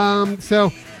it.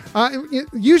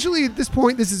 Usually at this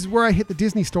point, this is where I hit the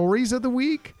Disney stories of the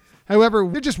week. However,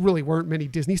 there just really weren't many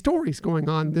Disney stories going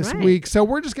on this Right. week. So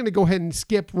we're just going to go ahead and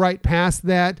skip right past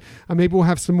that. Maybe we'll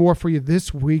have some more for you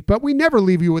this week. But we never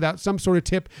leave you without some sort of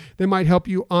tip that might help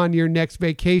you on your next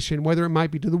vacation, whether it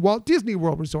might be to the Walt Disney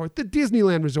World Resort, the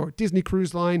Disneyland Resort, Disney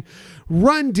Cruise Line,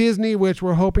 Run Disney, which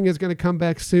we're hoping is going to come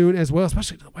back soon as well,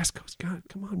 especially to the West Coast. God,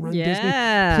 come on, Run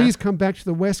Yeah. Disney. Please come back to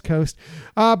the West Coast.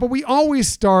 But we always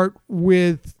start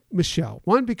with Michelle.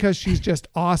 One, because she's just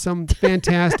awesome,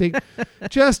 fantastic,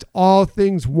 just all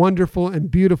things wonderful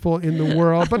and beautiful in the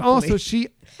world. But also she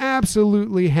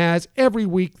absolutely has every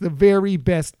week the very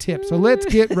best tip. So let's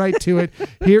get right to it.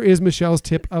 Here is Michelle's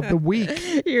tip of the week.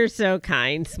 You're so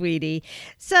kind, sweetie.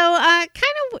 So kind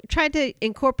of tried to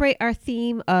incorporate our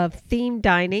theme of theme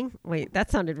dining. Wait,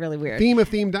 that sounded really weird. Theme of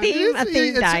theme dining. Theme of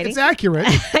theme dining. It's accurate.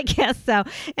 I guess so.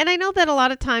 And I know that a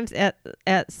lot of times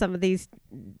at some of these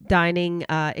dining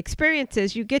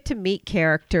experiences, you get to meet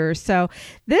characters. So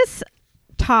this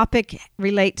topic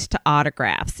relates to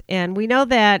autographs. And we know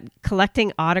that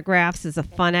collecting autographs is a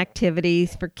fun activity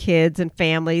for kids and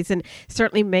families and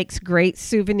certainly makes great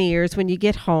souvenirs when you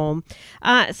get home.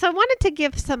 So I wanted to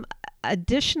give some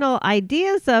additional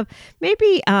ideas of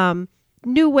maybe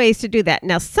new ways to do that.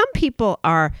 Now, some people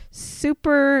are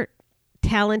super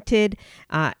talented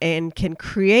and can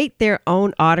create their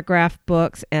own autograph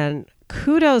books, and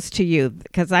kudos to you,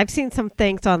 because I've seen some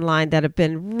things online that have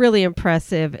been really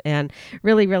impressive and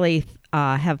really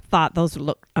have thought those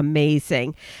look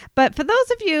amazing. But for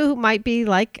those of you who might be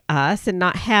like us and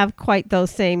not have quite those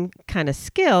same kind of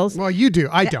skills, Well, you do.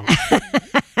 I don't.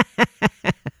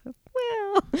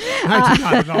 well, I do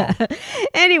not at all.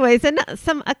 anyways, and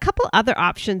a couple other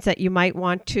options that you might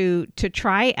want to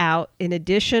try out in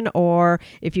addition, or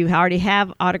if you already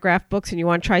have autograph books and you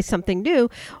want to try something new,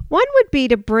 one would be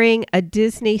to bring a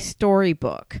Disney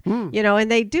storybook.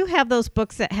 And they do have those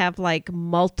books that have like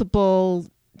multiple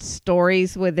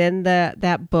stories within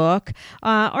that book,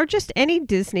 or just any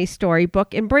Disney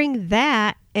storybook, and bring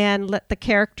that and let the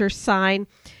characters sign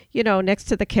next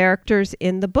to the characters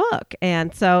in the book.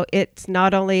 And so it's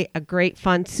not only a great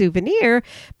fun souvenir,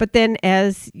 but then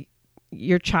as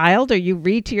your child or you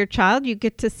read to your child, you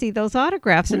get to see those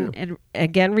autographs and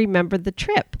again, remember the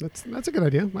trip. That's a good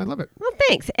idea. I love it. Well,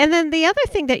 thanks. And then the other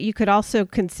thing that you could also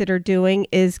consider doing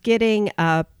is getting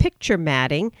picture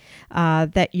matting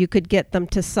that you could get them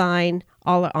to sign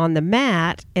all on the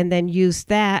mat and then use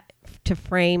that to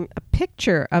frame a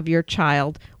picture of your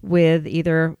child with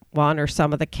either one or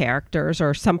some of the characters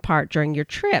or some part during your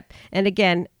trip. And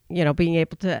again, being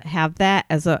able to have that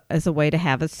as a way to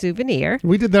have a souvenir.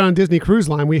 We did that on Disney Cruise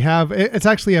Line. It's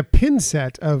actually a pin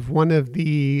set of one of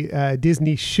the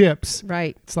Disney ships.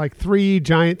 Right. It's like 3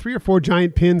 or 4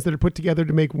 giant pins that are put together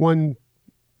to make one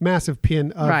massive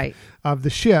pin of the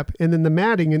ship, and then the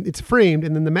matting, and it's framed,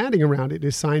 and then the matting around it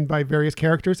is signed by various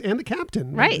characters and the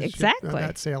captain. Right, exactly.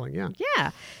 That's sailing, yeah.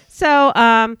 Yeah. So,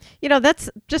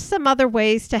 that's just some other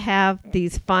ways to have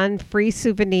these fun, free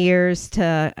souvenirs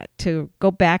to go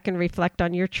back and reflect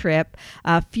on your trip.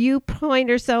 A few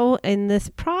pointers, though, in this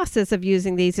process of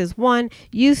using these is, one,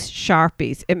 use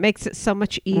Sharpies. It makes it so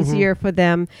much easier for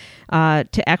them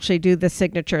to actually do the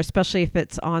signature, especially if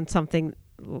it's on something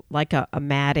like a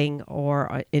matting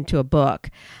or into a book.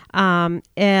 And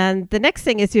the next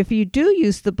thing is, if you do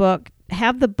use the book,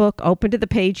 have the book open to the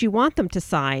page you want them to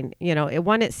sign.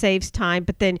 It saves time,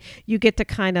 but then you get to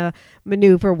kind of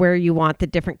maneuver where you want the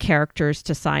different characters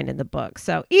to sign in the book.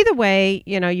 So either way,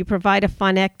 you provide a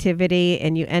fun activity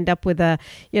and you end up with a,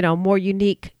 more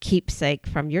unique keepsake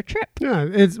from your trip. Yeah,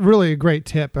 it's really a great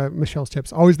tip. Michelle's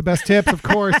tips, always the best tips, of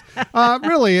course.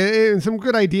 Really, some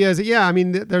good ideas. Yeah, I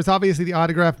mean, there's obviously the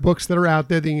autograph books that are out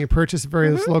there that you can purchase at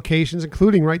various locations,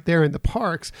 including right there in the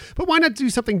parks. But why not do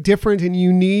something different and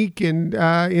unique and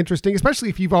interesting, especially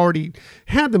if you've already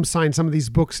had them sign some of these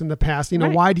books in the past.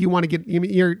 Why do you want to get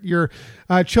your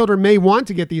children may want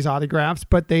to get these autographs,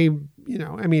 but they,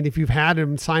 if you've had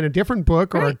them sign a different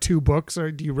book or 2 books,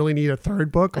 or do you really need a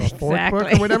 3rd book or a 4th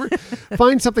book or whatever?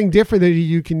 Find something different that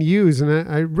you can use. And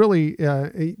I really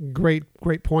great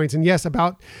points. And yes,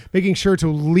 about making sure to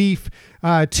leaf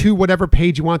to whatever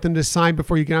page you want them to sign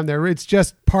before you get on there. It's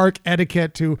just park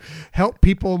etiquette to help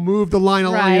people move the line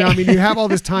along. Right. You have all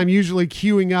this time usually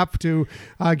queuing up to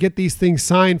get these things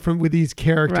signed with these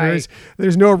characters. Right.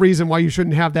 There's no reason why you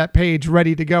shouldn't have that page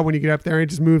ready to go when you get up there, and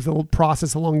just moves the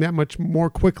process along that much more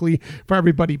quickly for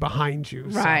everybody behind you.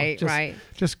 Right, so right.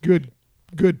 Just good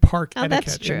park etiquette.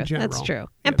 That's true. In general. That's true.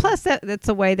 And plus, that's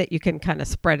a way that you can kind of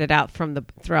spread it out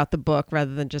throughout the book,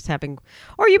 rather than just having,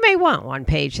 or you may want one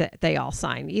page that they all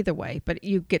sign. Either way, but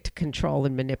you get to control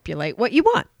and manipulate what you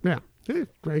want. Yeah.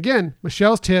 Again,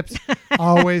 Michelle's tips,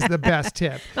 always the best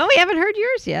tip. Well, we haven't heard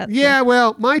yours yet. Yeah,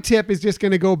 well, my tip is just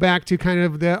going to go back to kind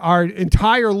of our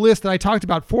entire list that I talked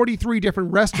about, 43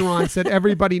 different restaurants that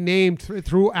everybody named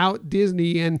throughout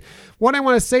Disney. And what I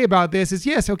want to say about this is,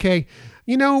 yes, okay,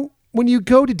 when you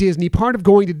go to Disney, part of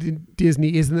going to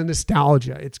Disney is the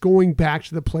nostalgia. It's going back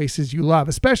to the places you love,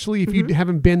 especially if you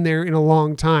haven't been there in a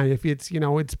long time. If it's,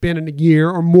 it's been in a year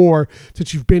or more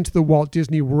since you've been to the Walt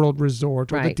Disney World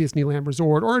Resort or the Disneyland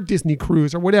Resort or a Disney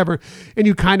cruise or whatever, and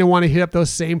you kind of want to hit up those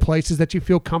same places that you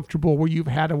feel comfortable where you've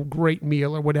had a great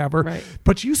meal or whatever. Right.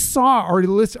 But you saw our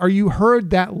list, or you heard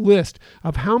that list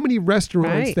of how many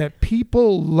restaurants that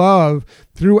people love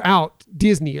throughout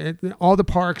Disney, all the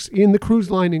parks, in the cruise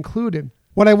line included.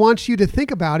 What I want you to think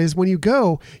about is, when you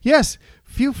go, yes,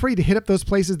 feel free to hit up those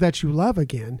places that you love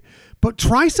again, but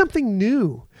try something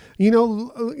new.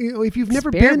 If you've never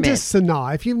been to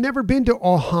Sanaa, if you've never been to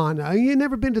Ohana, you've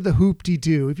never been to the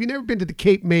Hoop-de-Doo, if you've never been to the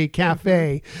Cape May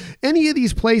Cafe, any of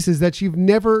these places that you've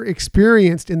never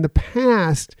experienced in the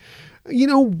past,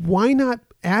 why not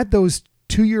add those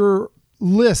to your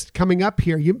list coming up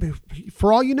here?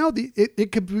 For all you know,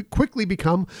 it could quickly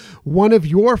become one of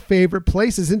your favorite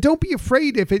places. And don't be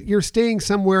afraid if you're staying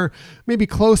somewhere maybe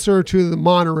closer to the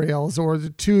monorails or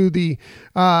to the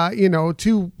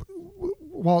to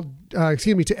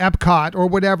Epcot or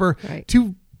whatever,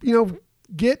 to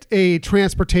get a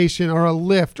transportation or a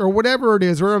lift or whatever it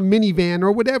is, or a minivan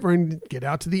or whatever, and get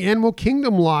out to the Animal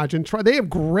Kingdom Lodge and try. They have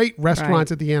great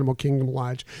restaurants at the Animal Kingdom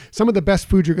Lodge. Some of the best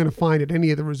food you're going to find at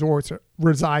any of the resorts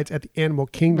resides at the Animal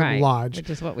Kingdom Lodge. Which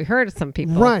is what we heard of some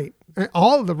people. Right.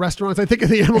 All of the restaurants, I think, at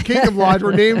the Animal Kingdom Lodge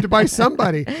were named by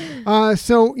somebody.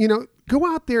 So, go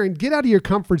out there and get out of your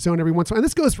comfort zone every once in a while. And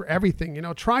this goes for everything,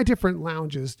 try different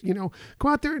lounges, go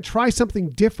out there and try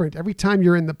something different every time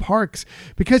you're in the parks,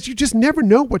 because you just never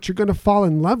know what you're going to fall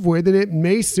in love with. And it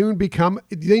may soon become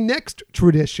the next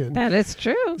tradition. That is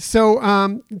true.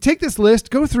 So take this list,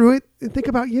 go through it, and think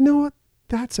about,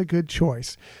 that's a good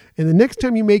choice. And the next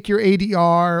time you make your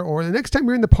ADR, or the next time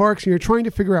you're in the parks and you're trying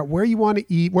to figure out where you want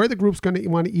to eat, where the group's going to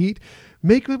want to eat,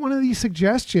 make one of these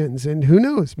suggestions, and who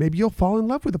knows, maybe you'll fall in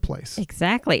love with the place.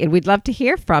 Exactly. And we'd love to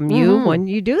hear from you when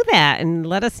you do that, and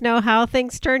let us know how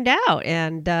things turned out,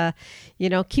 and,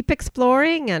 keep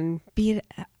exploring and be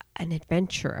an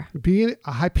adventurer. Be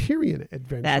a Hyperion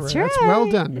adventurer. That's right. That's well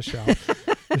done, Michelle.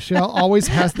 Michelle always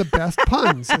has the best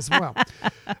puns as well.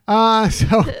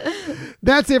 So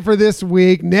that's it for this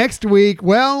week. Next week,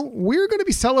 well, we're going to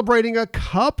be celebrating a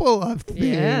couple of things.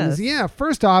 Yes. Yeah.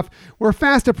 First off, we're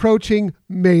fast approaching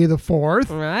May the 4th.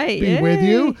 Right. Be with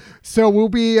you. So we'll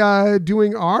be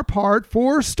doing our part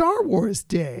for Star Wars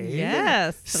Day.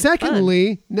 Yes.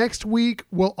 Secondly, next week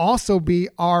will also be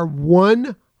our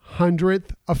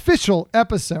 100th official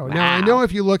episode. Wow. Now, I know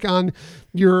if you look on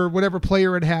your whatever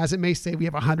player it has, it may say we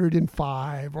have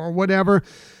 105 or whatever.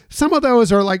 Some of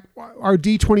those are like our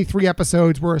D23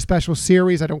 episodes were a special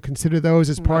series. I don't consider those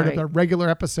as part of the regular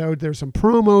episode. There's some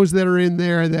promos that are in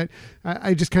there that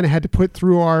I just kind of had to put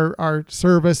through our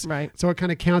service. Right. So it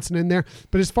kind of counts in there.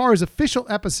 But as far as official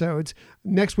episodes,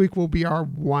 next week will be our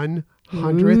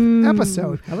 100th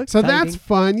episode. So that's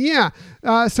fun. Yeah.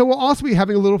 So we'll also be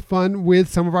having a little fun with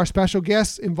some of our special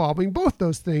guests involving both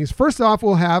those things. First off,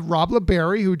 we'll have Rob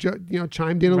LeBerry, who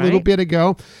chimed in a little bit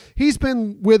ago. He's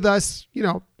been with us,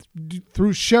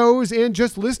 through shows and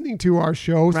just listening to our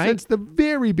show since the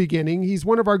very beginning. He's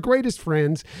one of our greatest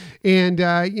friends, and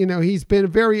he's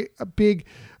been a big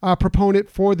proponent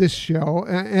for this show.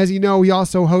 As you know, he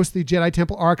also hosts the Jedi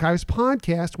Temple Archives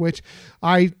podcast, which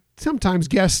I sometimes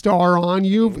guest star on.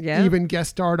 You've even guest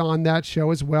starred on that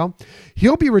show as well.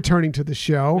 He'll be returning to the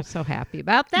show. We're so happy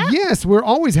about that. Yes, we're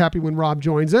always happy when Rob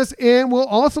joins us. And we'll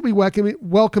also be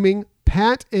welcoming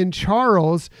Pat and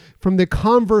Charles from the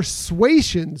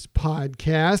Conversations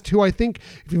podcast, who I think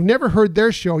if you've never heard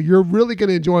their show, you're really going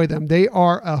to enjoy them. They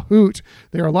are a hoot.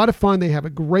 They're a lot of fun. They have a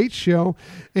great show,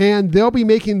 and they'll be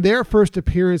making their first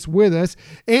appearance with us.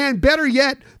 And better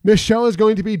yet, Michelle is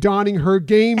going to be donning her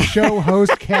game show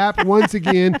host cap once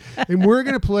again, and we're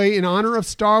going to play in honor of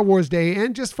Star Wars Day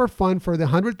and just for fun for the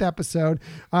 100th episode.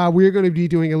 We're going to be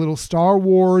doing a little Star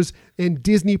Wars and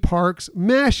Disney Parks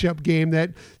mashup game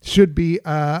that should be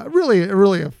a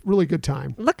really good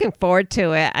time. Looking forward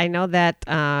to it. I know that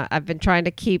I've been trying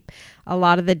to keep a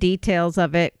lot of the details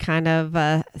of it kind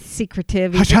of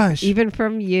secretive, even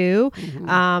from you.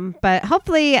 But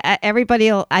hopefully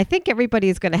I think everybody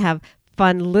is going to have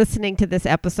fun listening to this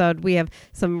episode. We have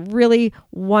some really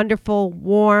wonderful,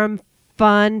 warm,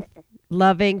 fun,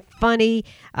 loving, funny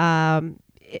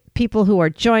people who are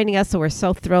joining us, so we're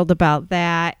so thrilled about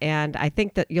that. And I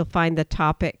think that you'll find the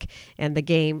topic and the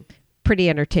game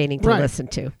pretty entertaining to listen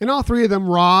to. And all three of them,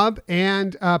 Rob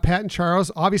and Pat and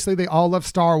Charles, obviously they all love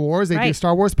Star Wars. They do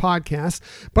Star Wars podcasts,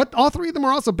 but all three of them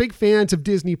are also big fans of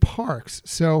Disney parks.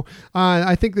 So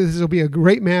I think this will be a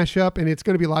great mashup, and it's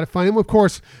going to be a lot of fun. And of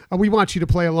course, we want you to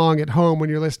play along at home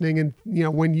when you're listening. And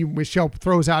when Michelle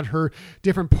throws out her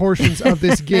different portions of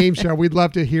this game show, we'd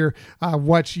love to hear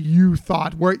what you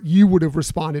thought, what you would have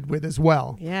responded with as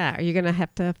well. Yeah. Are you going to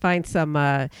have to find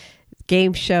some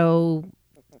game show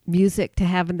music to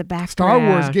have in the background? Star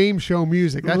Wars game show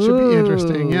music. That should be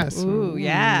interesting. Yes. Ooh,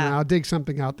 yeah. I'll dig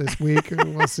something out this week,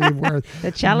 and we'll see where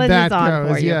the challenge that is on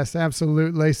goes. for you. Yes,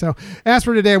 absolutely. So as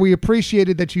for today, we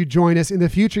appreciated that you join us. In the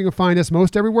future, you'll find us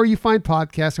most everywhere you find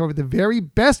podcasts. However, the very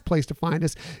best place to find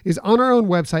us is on our own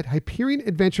website,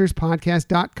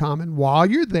 HyperionAdventurespodcast.com. And while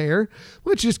you're there, why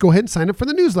don't you just go ahead and sign up for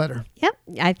the newsletter? Yep.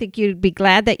 I think you'd be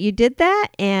glad that you did that.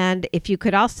 And if you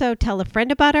could also tell a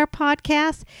friend about our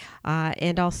podcast,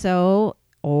 and also do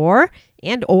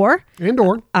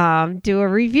a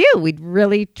review. We'd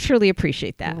really, truly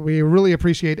appreciate that. We really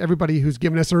appreciate everybody who's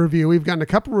given us a review. We've gotten a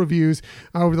couple reviews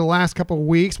over the last couple of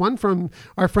weeks. One from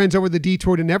our friends over the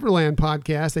Detour to Neverland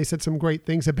podcast. They said some great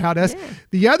things about us. Yeah.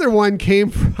 The other one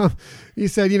came from, he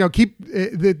said,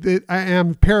 I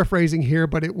am paraphrasing here,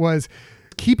 but it was,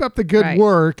 keep up the good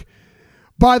work.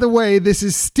 By the way, this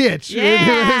is Stitch.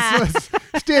 Yeah.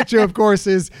 Stitch, of course,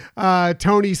 is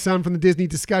Tony's son from the Disney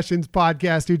Discussions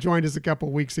podcast, who joined us a couple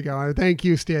of weeks ago. Thank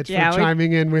you, Stitch, for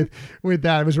chiming in with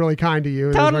that. It was really kind to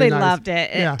you. Totally loved it.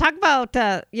 Yeah. Talk about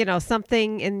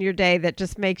something in your day that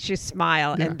just makes you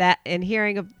smile, and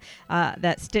hearing of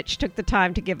that Stitch took the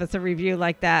time to give us a review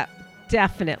like that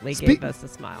definitely gave us a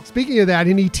smile. Speaking of that,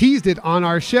 and he teased it on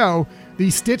our show, the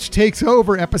Stitch Takes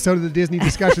Over episode of the Disney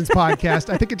Discussions podcast.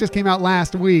 I think it just came out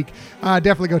last week.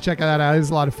 Definitely go check that out. It was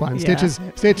a lot of fun. Yeah.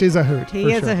 Stitch is a hoot.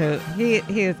 He is a hoot. He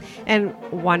is, and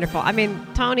wonderful. I mean,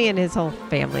 Tony and his whole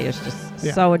family is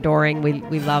just so adoring.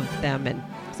 We love them, and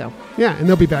So Yeah, and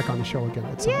they'll be back on the show again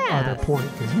at some Yes. other point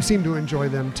because you seem to enjoy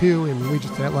them too, and we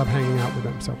just love hanging out with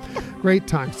them. So great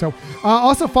time. So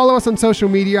also follow us on social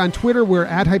media. On Twitter, we're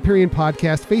at Hyperion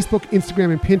Podcast, Facebook,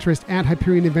 Instagram, and Pinterest at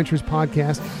Hyperion Adventures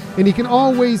Podcast. And you can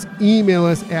always email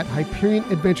us at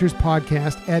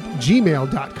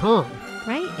HyperionAdventuresPodcast@gmail.com.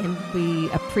 right, and we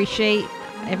appreciate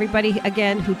everybody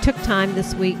again who took time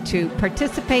this week to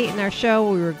participate in our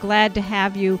show. We were glad to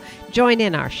have you join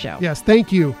in our show. Yes,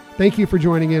 thank you. Thank you for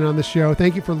joining in on the show.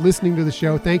 Thank you for listening to the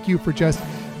show. Thank you for just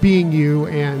being you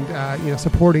and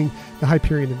supporting the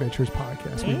Hyperion Adventures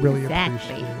Podcast. We really Exactly.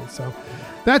 appreciate it. So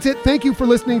that's it. Thank you for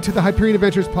listening to the Hyperion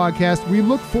Adventures Podcast. We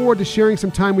look forward to sharing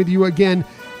some time with you again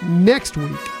next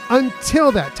week.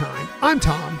 Until that time, I'm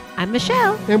Tom, I'm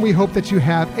Michelle. and we hope that you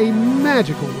have a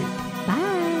magical week.